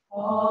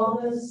all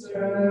the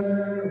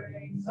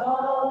stirrings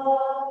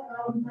of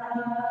compassion.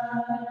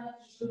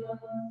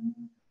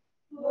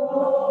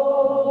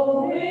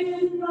 Blow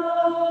in the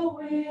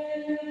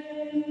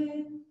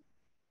wind,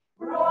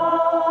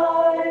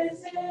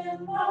 rise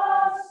in the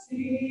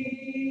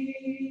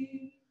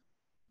sea,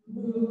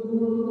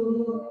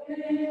 move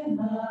in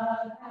the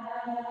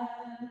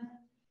hand,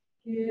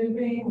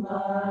 giving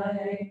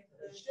life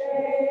the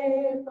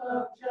shape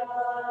of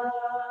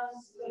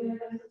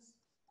justice.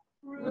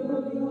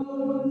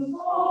 Roots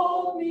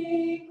hold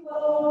me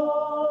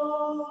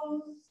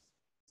close,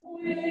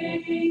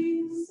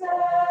 wings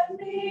set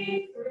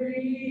me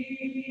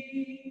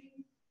free.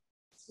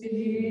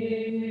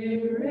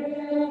 Spirit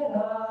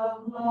of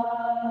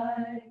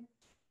life,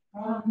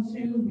 come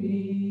to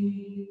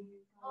me,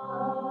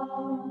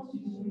 come to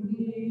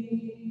me.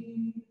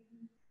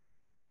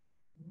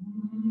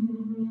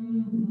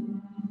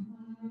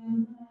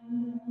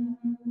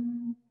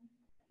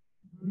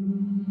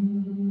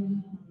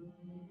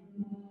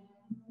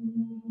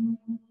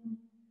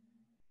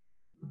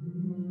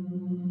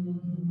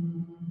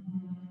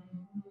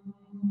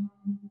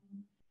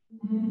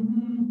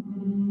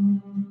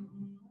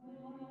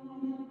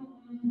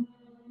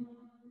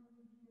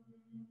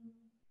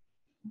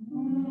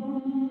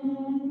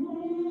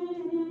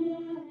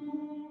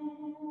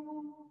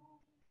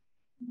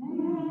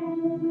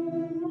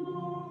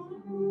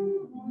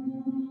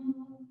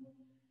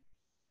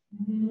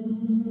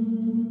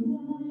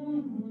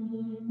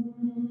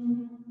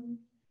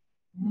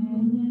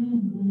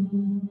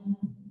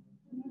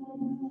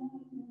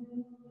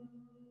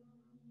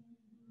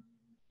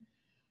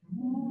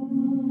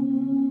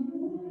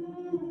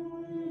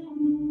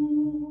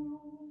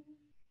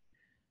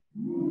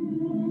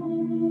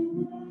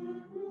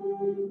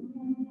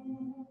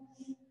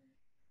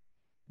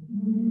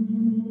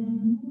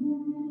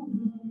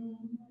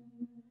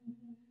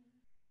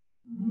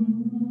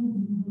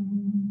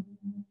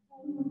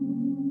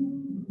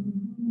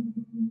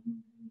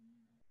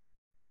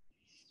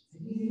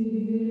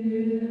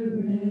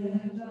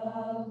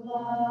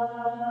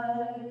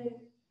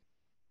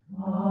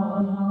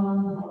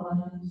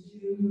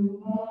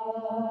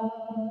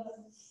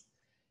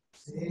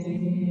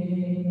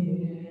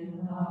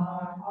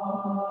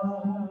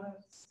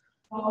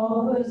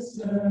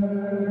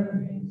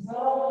 Stirrings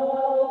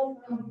of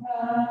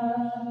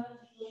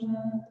compassion,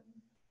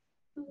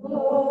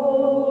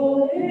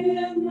 blow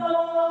in the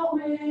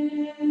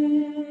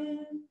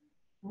wind,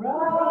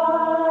 rise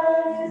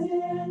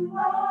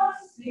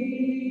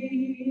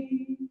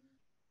sea.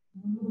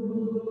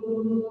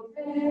 Move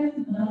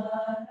in the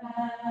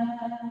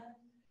hand,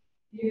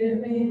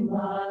 giving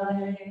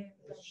life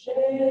the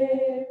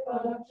shape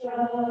of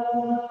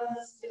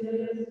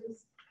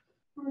justice.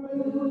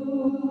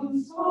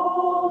 Roots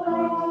hold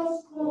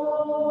us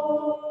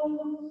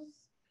close,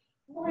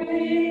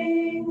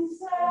 wings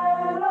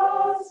set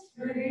us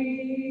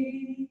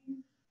free.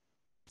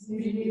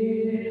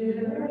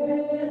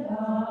 Spirit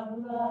of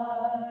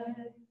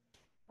life,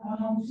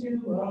 come to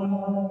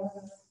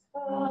us,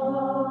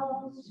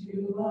 come to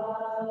us.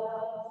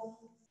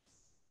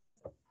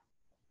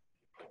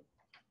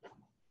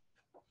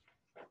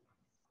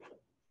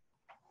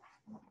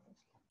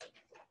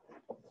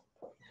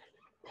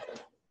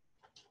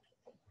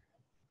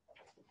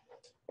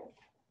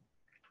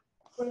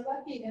 We're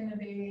lucky in the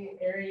Bay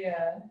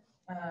Area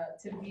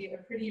to be a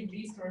pretty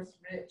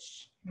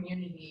resource-rich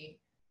community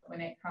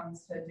when it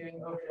comes to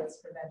doing overdose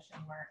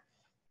prevention work.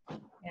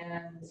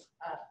 And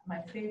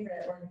my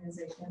favorite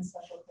organization,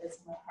 Special Place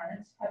in my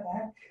Heart,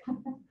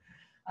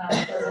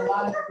 H.E.P.P.A.C, does a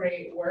lot of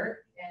great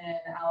work in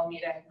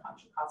Alameda and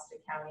Contra Costa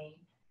County.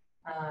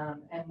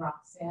 And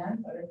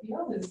Roxanne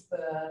Butterfield is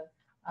the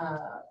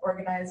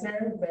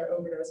organizer of their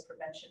overdose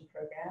prevention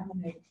program,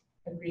 and they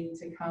agreed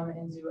to come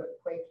and do a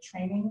quick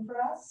training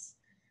for us.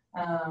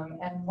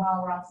 And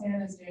while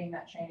Roxanne is doing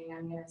that training,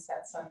 I'm going to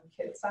set some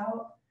kits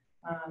out,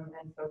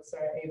 and folks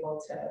are able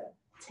to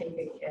take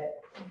a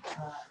kit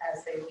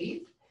as they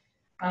leave.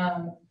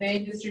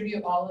 They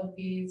distribute all of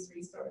these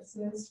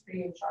resources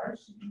free of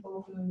charge to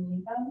people who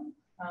need them.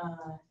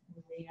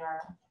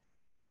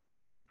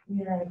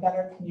 We are a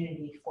better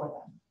community for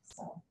them.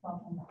 So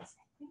welcome,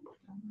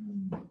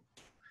 Roxanne.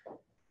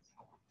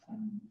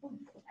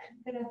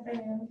 Good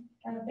afternoon.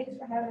 Thanks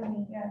for having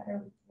me. Yeah,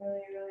 I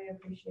really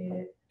appreciate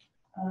it.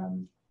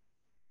 I'm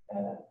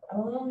a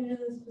little new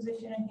to this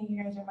position. I think you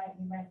guys might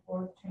be my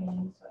fourth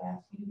training, so I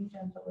ask you to be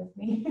gentle with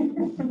me.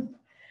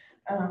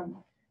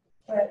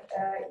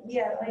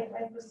 Yeah, like I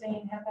was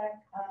saying,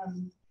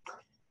 H.E.P.A.C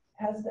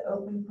has the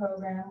OPEN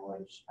program,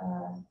 which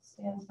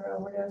stands for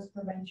Overdose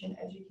Prevention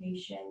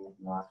Education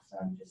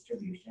Naloxone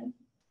Distribution.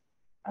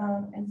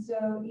 And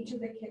so each of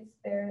the kits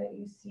there that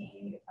you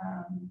see,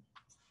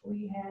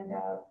 we hand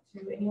out to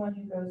anyone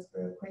who goes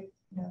through a quick,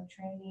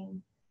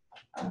 training,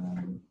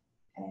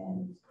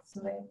 and so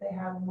they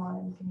have them on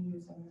and can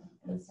use them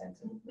in a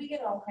sense. And we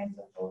get all kinds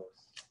of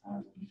folks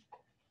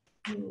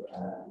who,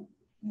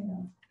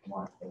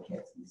 want the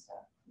kits and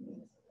stuff.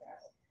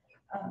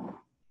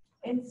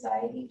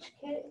 Inside each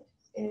kit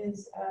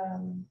is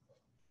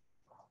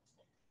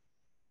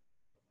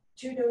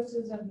 2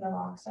 doses of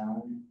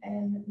naloxone,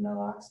 and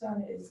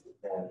naloxone is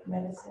the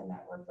medicine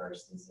that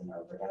reverses an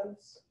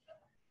overdose.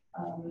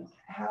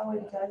 How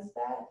it does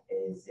that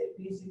is it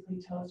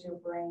basically tells your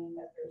brain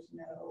that there's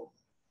no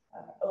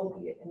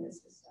opiate in the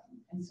system.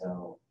 And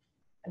so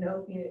an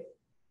opiate,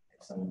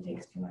 if someone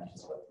takes too much,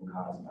 is what can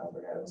cause an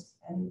overdose.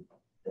 And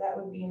that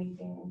would be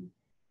anything,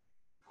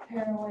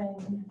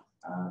 heroin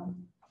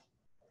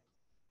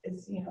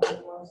is,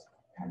 the most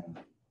kind of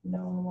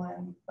known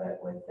one.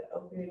 But with the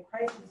opioid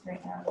crisis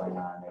right now going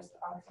on, there's the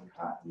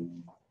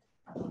Oxycontin,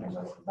 there's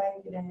also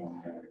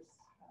Vicodin, there's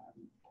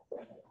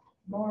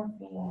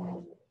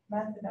morphine,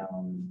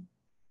 methadone,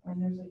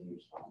 and there's a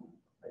huge long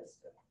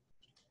list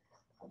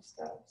of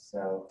stuff.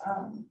 So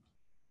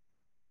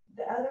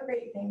the other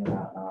great thing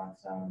about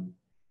naloxone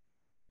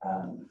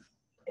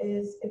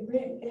is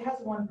it has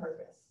one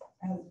purpose.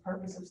 It has the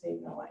purpose of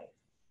saving a life.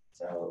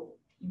 So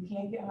you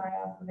can't get high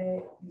off of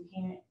it. You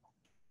can't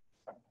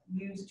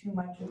use too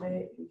much of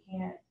it. You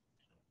can't,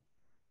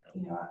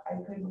 I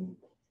couldn't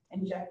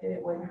inject it.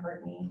 It wouldn't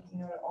hurt me.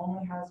 It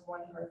only has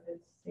one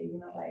purpose: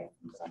 saving a life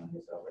from someone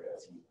who's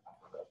overdosing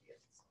off of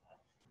opiates.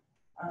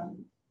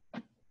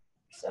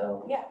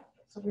 So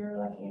we were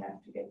lucky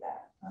enough to get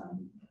that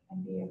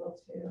and be able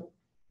to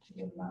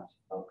give them out to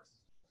folks.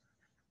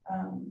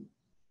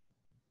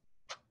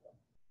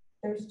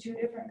 There's 2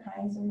 different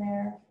kinds in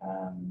there.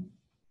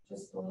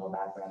 Just a little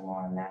background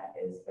more on that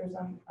is there's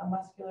a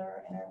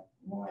muscular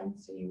one,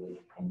 so you would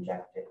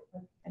inject it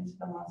into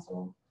the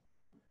muscle.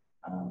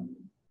 And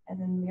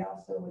then we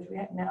also, which we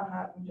now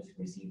have, we just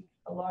received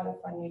a lot of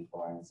funding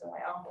for, and so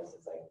my office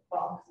is like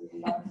boxes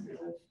and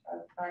boxes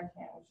of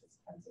Narcan, which is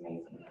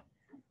amazing.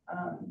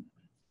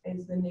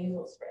 Is the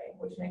nasal spray,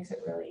 which makes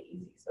it really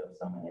easy. So if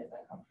someone is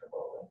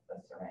uncomfortable with the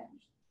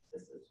syringe,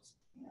 this is just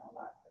a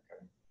lot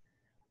quicker.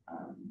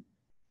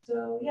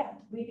 So yeah,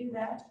 we do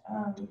that.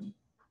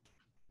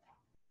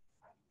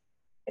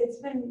 It's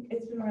been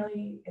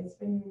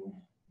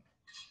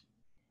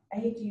I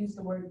hate to use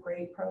the word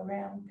great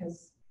program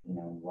because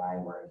why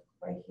we're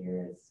right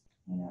here is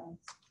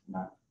it's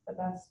not the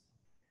best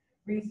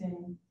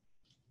reason,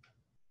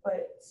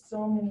 but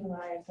so many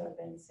lives have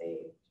been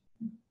saved.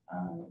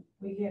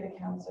 We get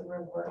accounts of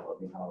what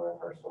we call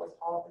reversals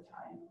all the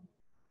time.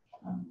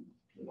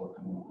 People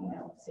coming,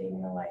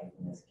 saving a life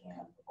in this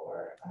camp,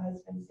 or a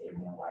husband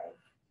saving a wife.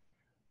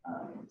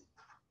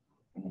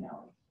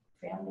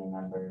 Family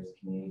members,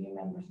 community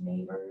members,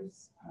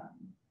 neighbors.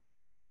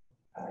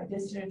 I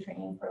just did a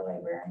training for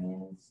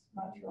librarians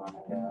not too long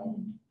ago,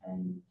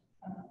 and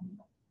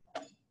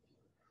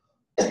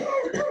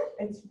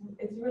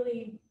it's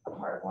really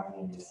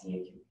heartwarming to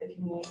see the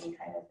community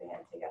kind of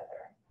band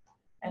together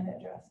and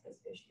address this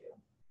issue,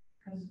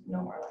 because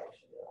no more life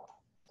should be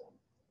lost. So,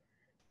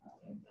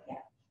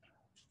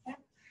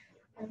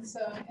 And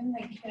so in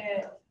the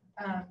kit,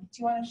 do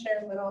you want to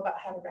share a little about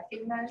how to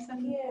recognize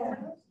them? Yeah.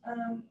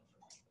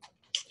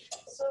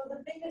 So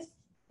the biggest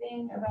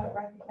thing about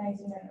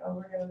recognizing an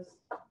overdose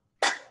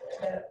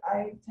that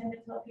I tend to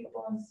tell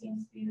people and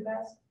seems to be the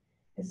best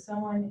is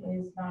someone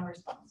is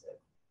non-responsive.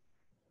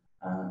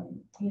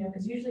 You know,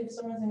 because usually if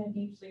someone's in a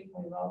deep sleep,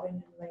 we've all been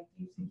in like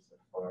deep sleeps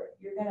before,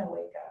 you're gonna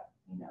wake up.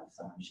 You know, if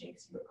someone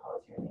shakes you or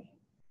calls your name,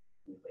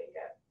 you wake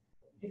up.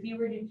 If you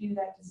were to do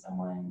that to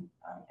someone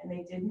and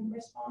they didn't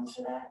respond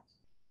to that,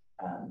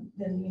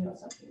 then you know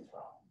something's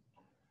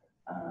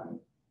wrong.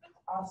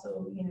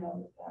 Also, you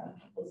know,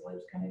 people's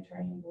lips kind of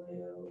turning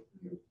blue,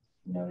 you're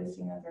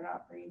noticing that they're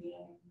not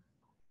breathing,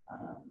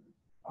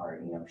 or,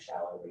 you know,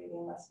 shallow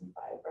breathing, less than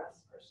 5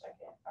 breaths per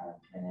second or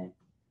minute,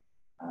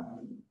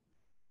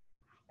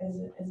 is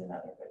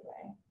another good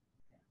way.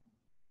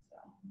 So,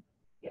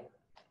 yeah.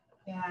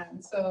 Yeah,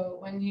 and so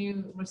when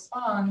you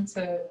respond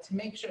to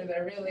make sure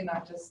they're really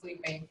not just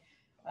sleeping,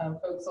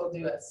 folks will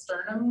do a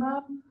sternum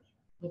rub,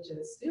 which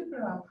is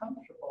super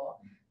uncomfortable.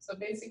 So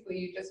basically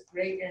you just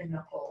grate your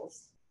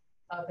knuckles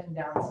up and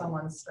down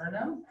someone's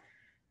sternum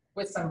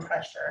with some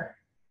pressure.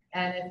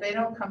 And if they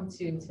don't come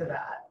to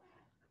that,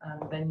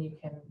 then you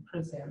can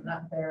presume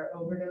that they're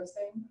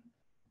overdosing.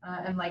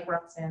 And like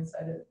Roxanne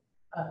said,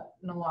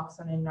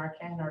 Naloxone and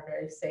Narcan are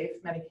very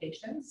safe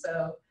medications.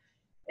 So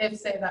if,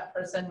 say, that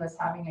person was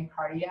having a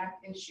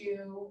cardiac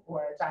issue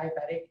or a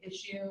diabetic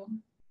issue,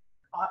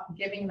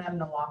 giving them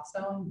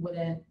Naloxone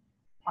wouldn't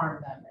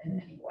harm them in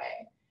any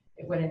way.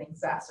 It wouldn't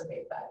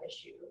exacerbate that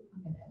issue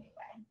in any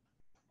way.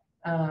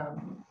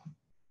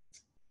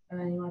 And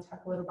then you want to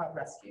talk a little about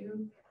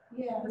rescue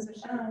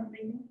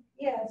position?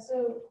 Yeah,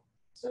 so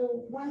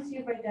once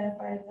you've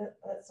identified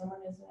that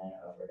someone is in an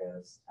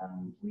overdose,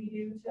 we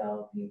do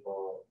tell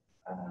people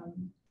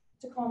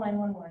to call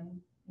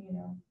 911, you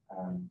know,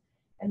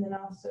 and then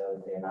also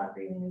if they're not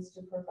breathing is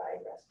to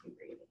provide rescue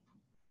breathing.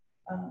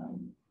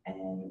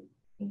 And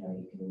you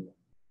know,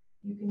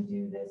 you can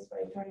do this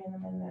by turning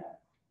them in the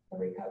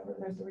recovery.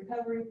 There's the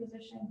recovery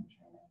position. I'm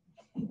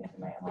trying to get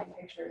my online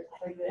picture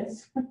like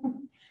this.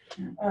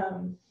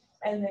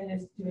 And then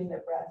just doing the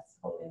breaths,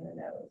 holding the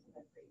nose and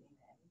then breathing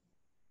in,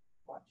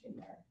 watching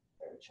their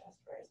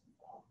chest rise and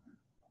fall.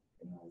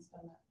 Anyone's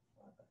done that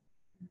before, but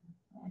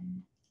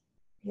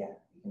yeah,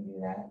 you can do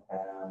that.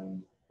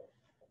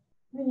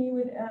 Then you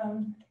would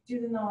do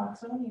the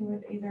naloxone. You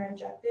would either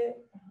inject it.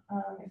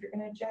 If you're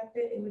going to inject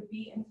it, it would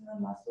be into the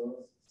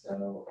muscles.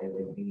 So it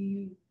would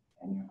be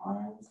in your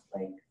arms,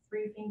 like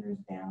 3 fingers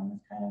down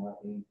is kind of what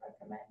we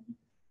recommend.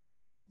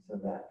 So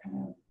that kind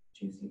of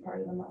juicy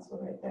part of the muscle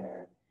right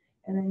there.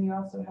 And then you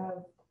also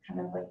have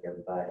kind of like your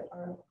butt,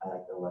 or I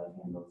like the love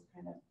handles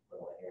kind of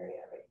little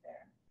area right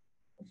there,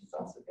 which is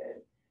also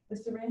good. The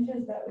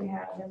syringes that we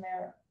have in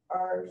there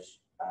are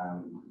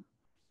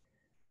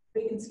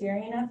big and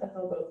scary enough that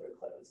they'll go through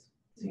clothes.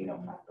 So you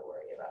don't have to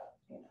worry about,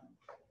 you know,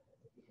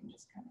 you can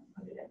just kind of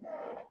put it in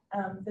there.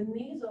 The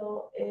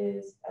nasal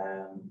is,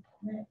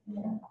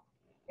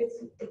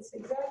 it's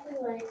exactly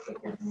like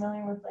if you're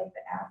familiar with like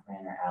the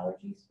Afrin or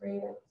allergy spray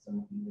that some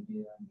of you would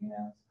do on your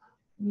nose.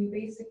 You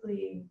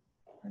basically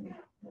put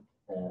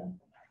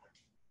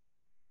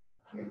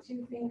your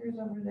 2 fingers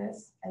over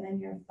this, and then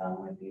your thumb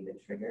would be the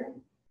trigger.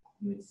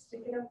 You would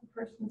stick it up the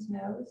person's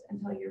nose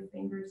until your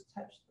fingers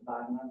touch the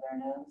bottom of their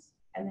nose,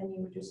 and then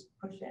you would just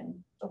push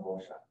in the whole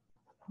shot.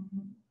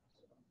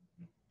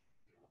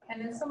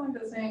 And if someone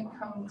doesn't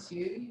come to,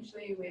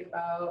 usually you wait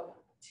about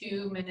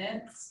 2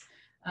 minutes,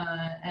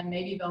 and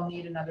maybe they'll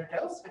need another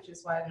dose, which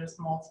is why there's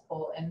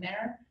multiple in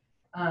there.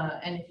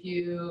 And if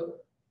you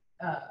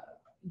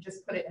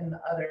just put it in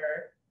the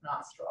other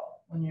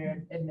nostril when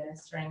you're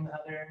administering the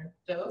other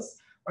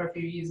dose, or if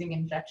you're using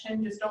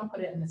injection, just don't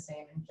put it in the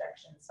same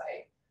injection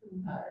site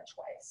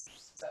twice.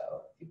 So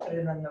if you put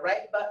it on the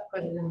right butt,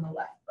 put it in the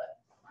left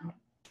butt.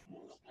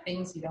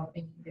 Things you don't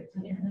think you get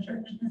in your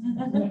church.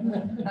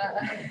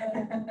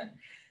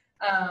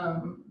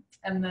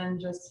 And then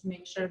just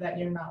make sure that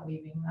you're not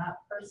leaving that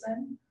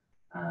person.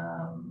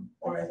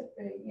 Or That's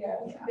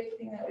a big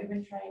thing that we've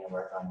been trying to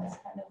work on is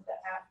kind of the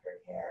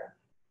aftercare.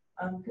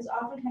 Because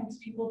oftentimes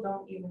people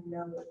don't even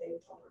know that they've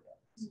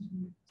overdosed.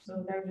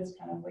 So they're just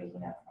kind of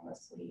waking up from a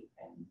sleep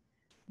and,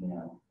 you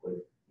know,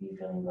 would be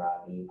feeling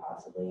groggy,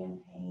 possibly in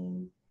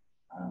pain,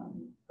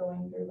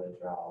 going through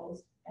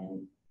withdrawals.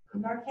 And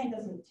Narcan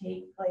doesn't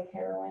take like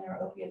heroin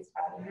or opiates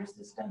out of your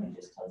system. It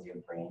just tells your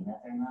brain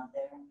that they're not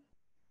there.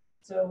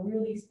 So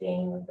really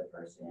staying with the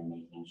person and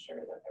making sure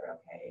that they're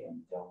okay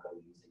and don't go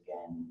use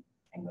again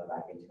and go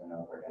back into an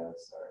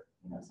overdose or,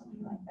 you know,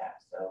 something like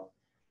that. So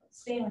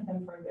staying with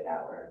them for a good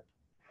hour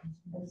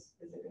is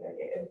a good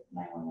idea if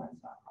 911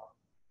 is not called.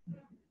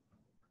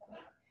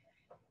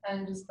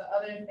 And just the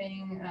other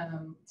thing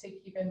to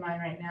keep in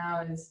mind right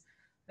now is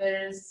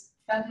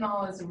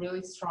fentanyl is a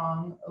really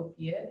strong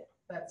opiate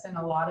that's in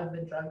a lot of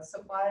the drug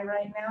supply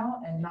right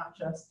now, and not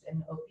just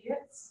in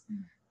opiates.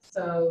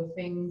 So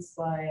things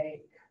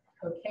like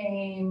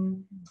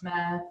cocaine,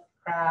 meth,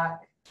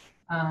 crack,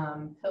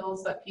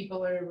 pills that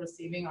people are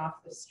receiving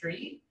off the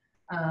street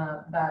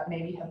that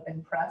maybe have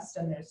been pressed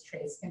and there's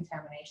trace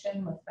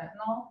contamination with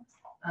fentanyl.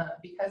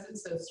 Because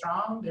it's so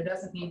strong, there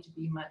doesn't need to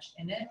be much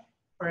in it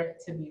for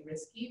it to be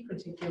risky,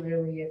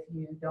 particularly if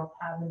you don't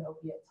have an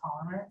opiate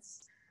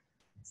tolerance.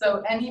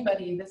 So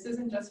anybody, this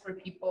isn't just for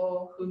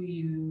people who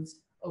use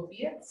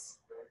opiates,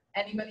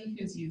 anybody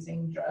who's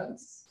using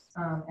drugs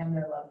and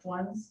their loved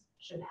ones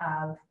should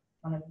have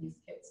one of these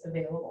kits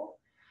available.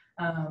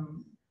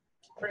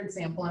 For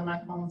example, in my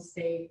home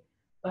state,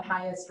 the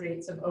highest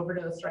rates of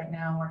overdose right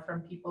now are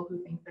from people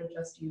who think they're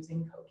just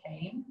using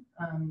cocaine.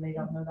 They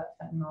don't know that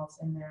fentanyl's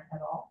in there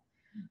at all.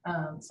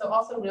 So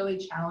also really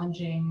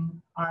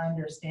challenging our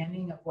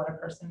understanding of what a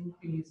person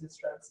who uses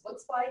drugs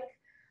looks like,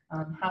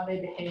 how they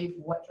behave,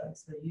 what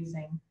drugs they're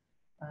using.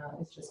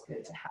 It's just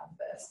good to have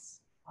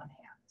this on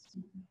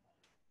hand.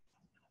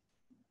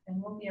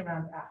 And we'll be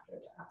around after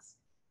to ask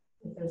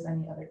if there's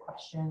any other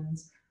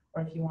questions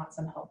or if you want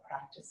some help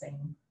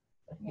practicing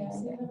with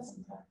these things.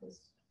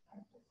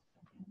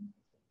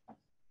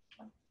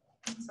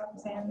 Thanks,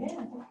 Roxanne.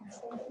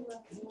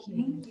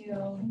 Thank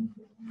you.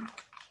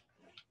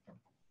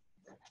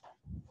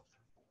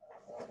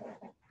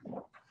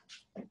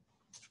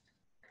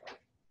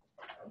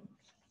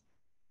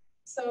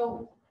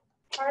 So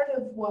part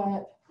of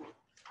what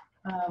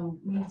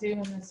we do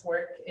in this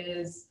work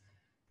is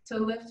to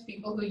lift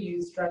people who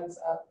use drugs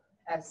up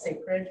as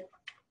sacred.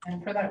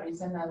 And for that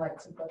reason, I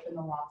like to put the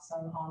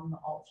naloxone on the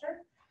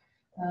altar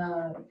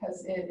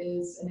because it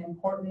is an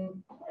important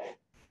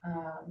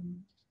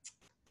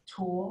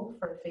tool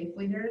for faith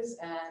leaders,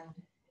 and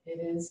it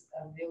is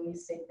a really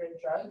sacred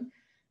drug.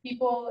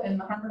 People in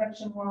the harm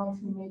reduction world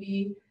who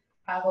maybe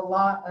have a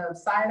lot of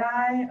side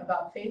eye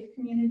about faith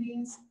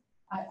communities,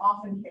 I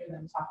often hear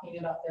them talking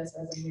about this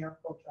as a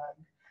miracle drug.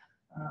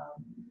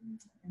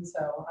 And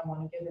so I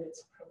want to give it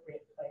its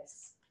appropriate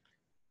place.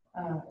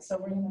 So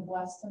we're going to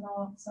bless the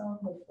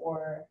naloxone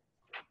before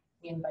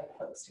we invite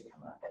folks to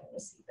come up and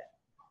receive it.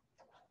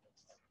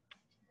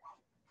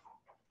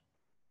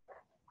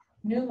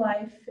 New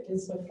life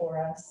is before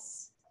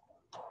us.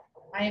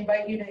 I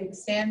invite you to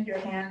extend your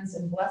hands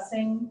in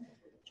blessing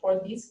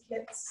toward these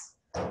kits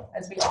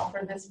as we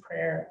offer this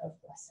prayer of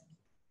blessing.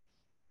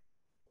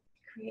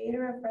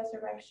 Creator of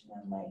resurrection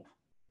and life,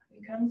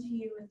 we come to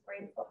you with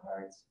grateful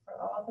hearts for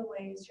all the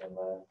ways your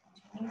love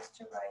continues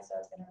to rise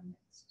up in our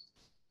midst.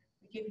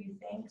 We give you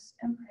thanks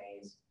and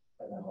praise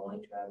for the holy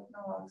drug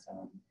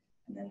naloxone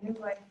and the new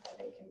life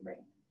that it can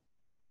bring.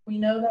 We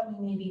know that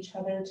we need each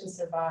other to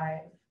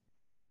survive,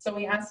 so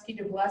we ask you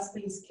to bless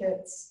these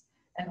kits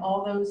and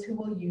all those who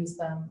will use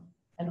them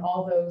and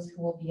all those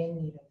who will be in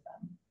need of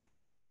them.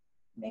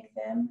 Make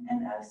them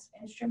and us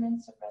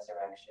instruments of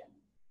resurrection,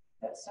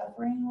 that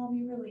suffering will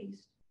be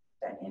released,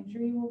 that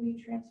injury will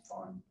be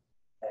transformed,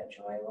 that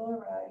joy will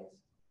arise,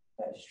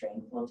 that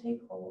strength will take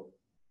hold,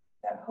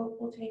 that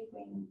hope will take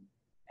wing,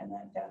 and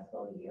that death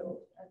will yield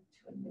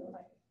to a new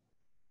life.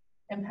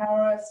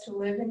 Empower us to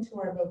live into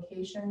our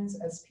vocations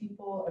as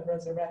people of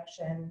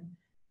resurrection,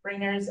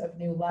 bringers of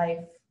new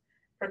life,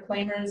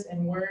 proclaimers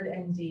in word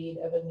and deed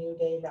of a new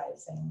day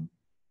rising.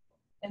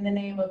 In the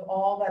name of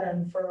all that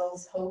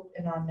unfurls hope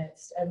in our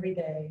midst every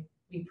day,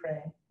 we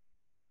pray.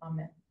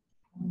 Amen.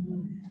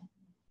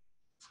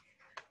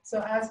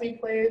 So as we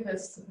play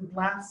this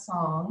last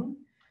song,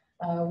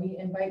 we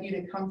invite you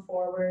to come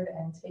forward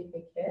and take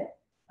a kit.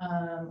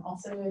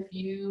 Also, if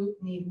you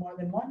need more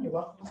than one, you're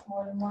welcome to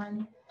more than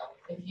one.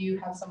 If you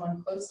have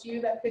someone close to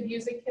you that could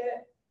use a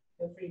kit,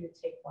 feel free to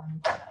take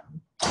one.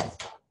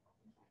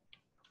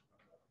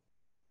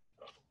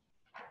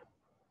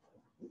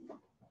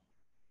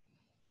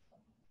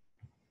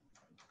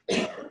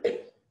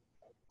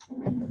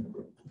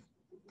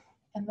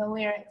 And the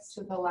lyrics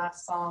to the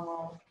last song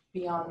will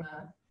be on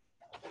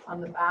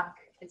the back.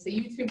 It's a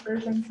YouTube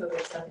version, so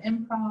there's some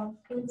improv.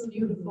 It's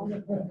beautiful.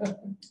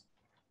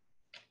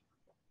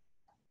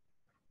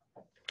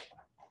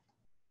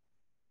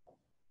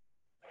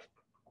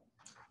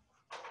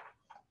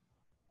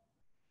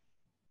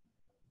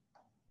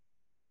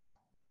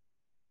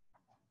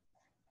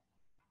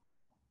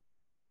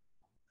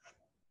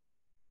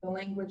 The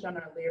language on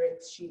our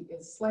lyrics sheet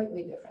is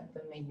slightly different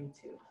than the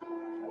YouTube.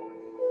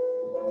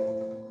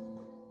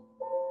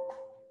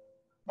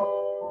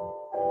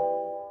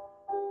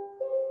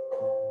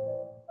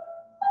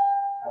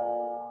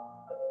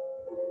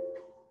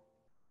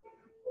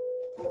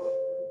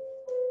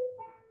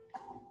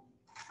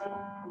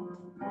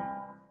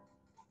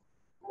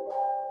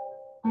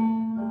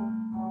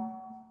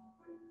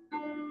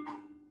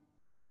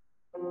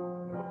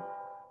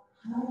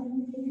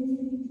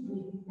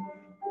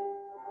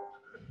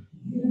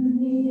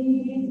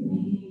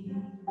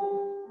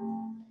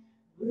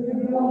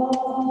 We're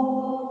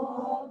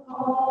all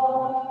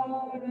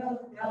part of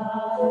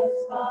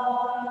God's body.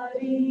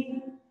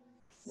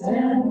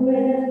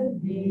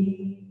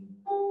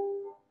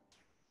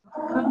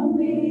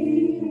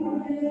 be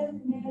with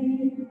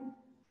me.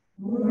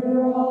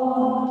 We're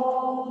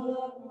all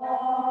a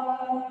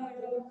part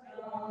of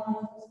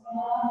God's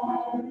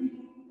body.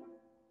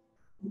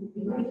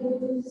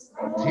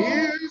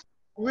 His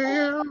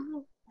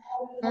will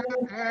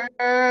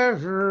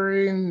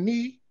every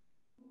need.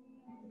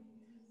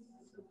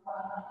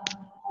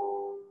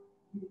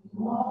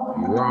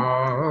 You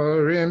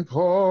are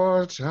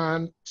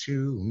important to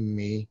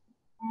me.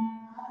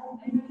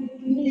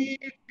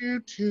 Need you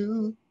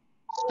to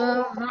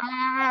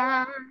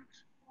survive.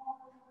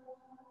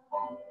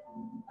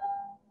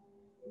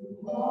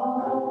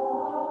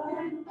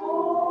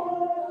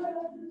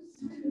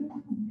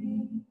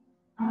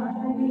 I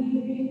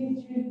need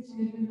you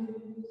to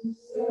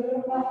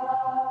survive.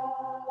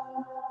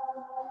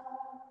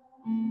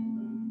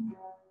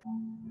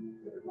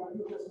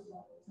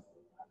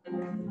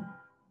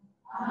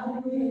 I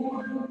need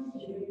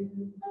you.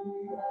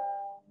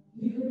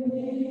 You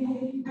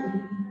need me.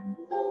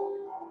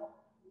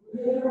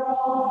 We're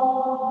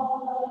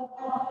all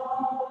a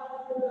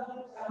part of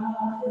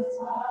God's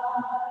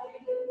body.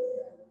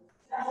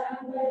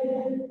 Stand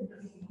with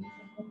me.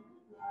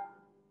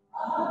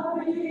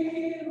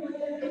 Agree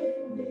with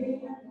me.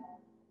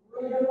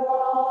 We're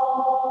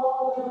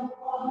all a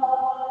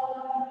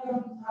part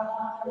of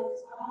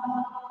God's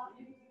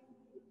body.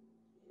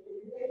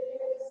 It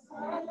is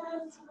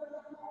God's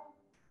will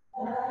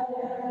that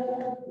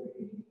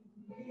every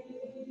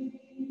need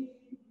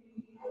be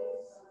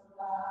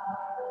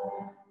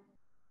supplied.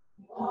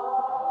 You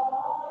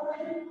are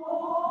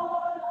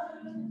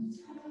important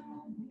to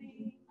me.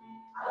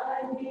 I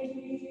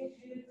need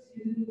you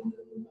to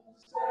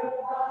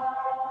survive.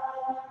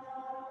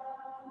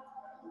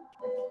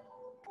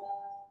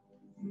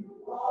 You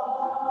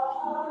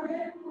are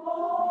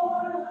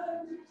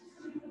important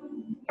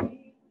to me.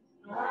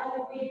 I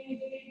need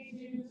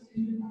you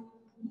to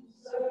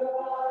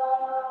survive.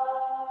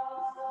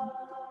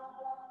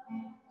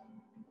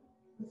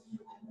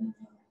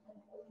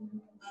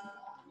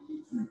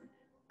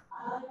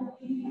 I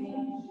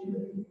need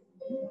you.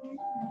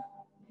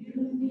 You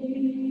need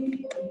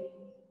me.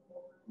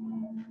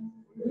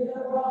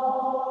 We're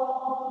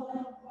all a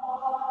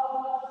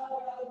part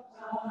of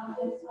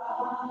God's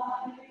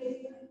body.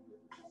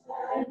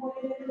 Stand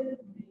with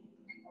me.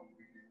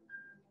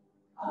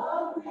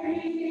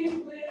 Agree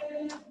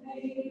with me.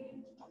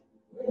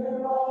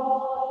 We're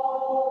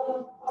all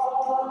a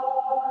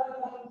part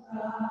of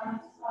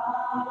God's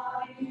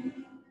body.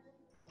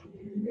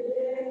 It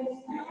is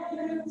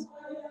His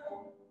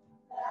will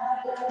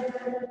that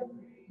every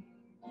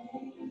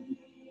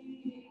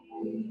need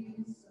be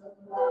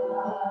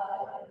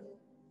supplied.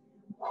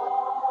 You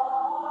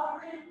are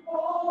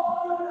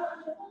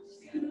important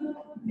to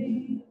me.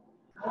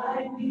 I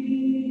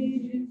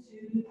need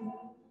you to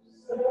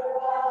survive.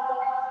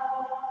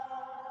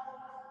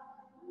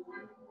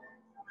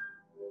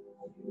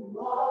 You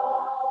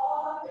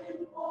are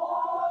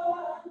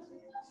important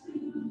to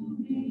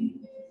me.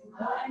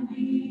 I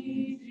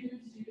need you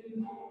to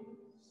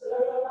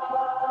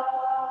survive.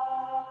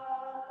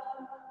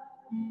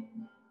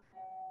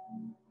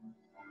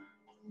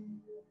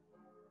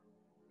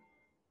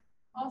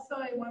 Also,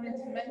 I wanted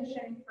to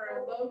mention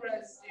for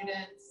low-res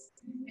students,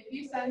 if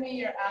you send me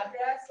your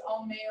address,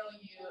 I'll mail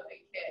you a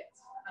kit.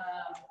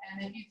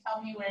 And if you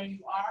tell me where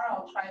you are,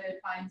 I'll try to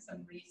find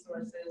some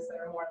resources that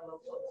are more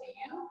local to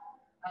you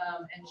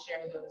and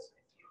share those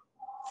with you.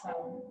 So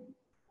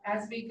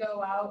as we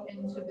go out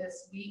into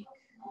this week,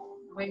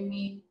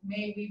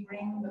 may we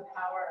bring the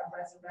power of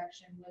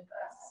resurrection with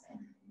us,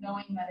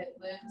 knowing that it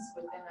lives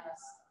within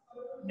us,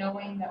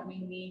 knowing that we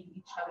need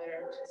each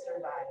other to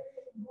survive.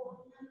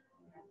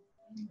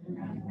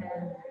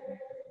 Amen.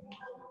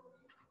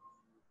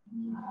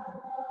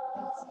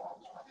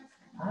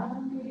 I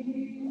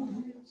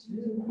need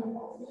you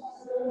to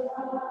survive.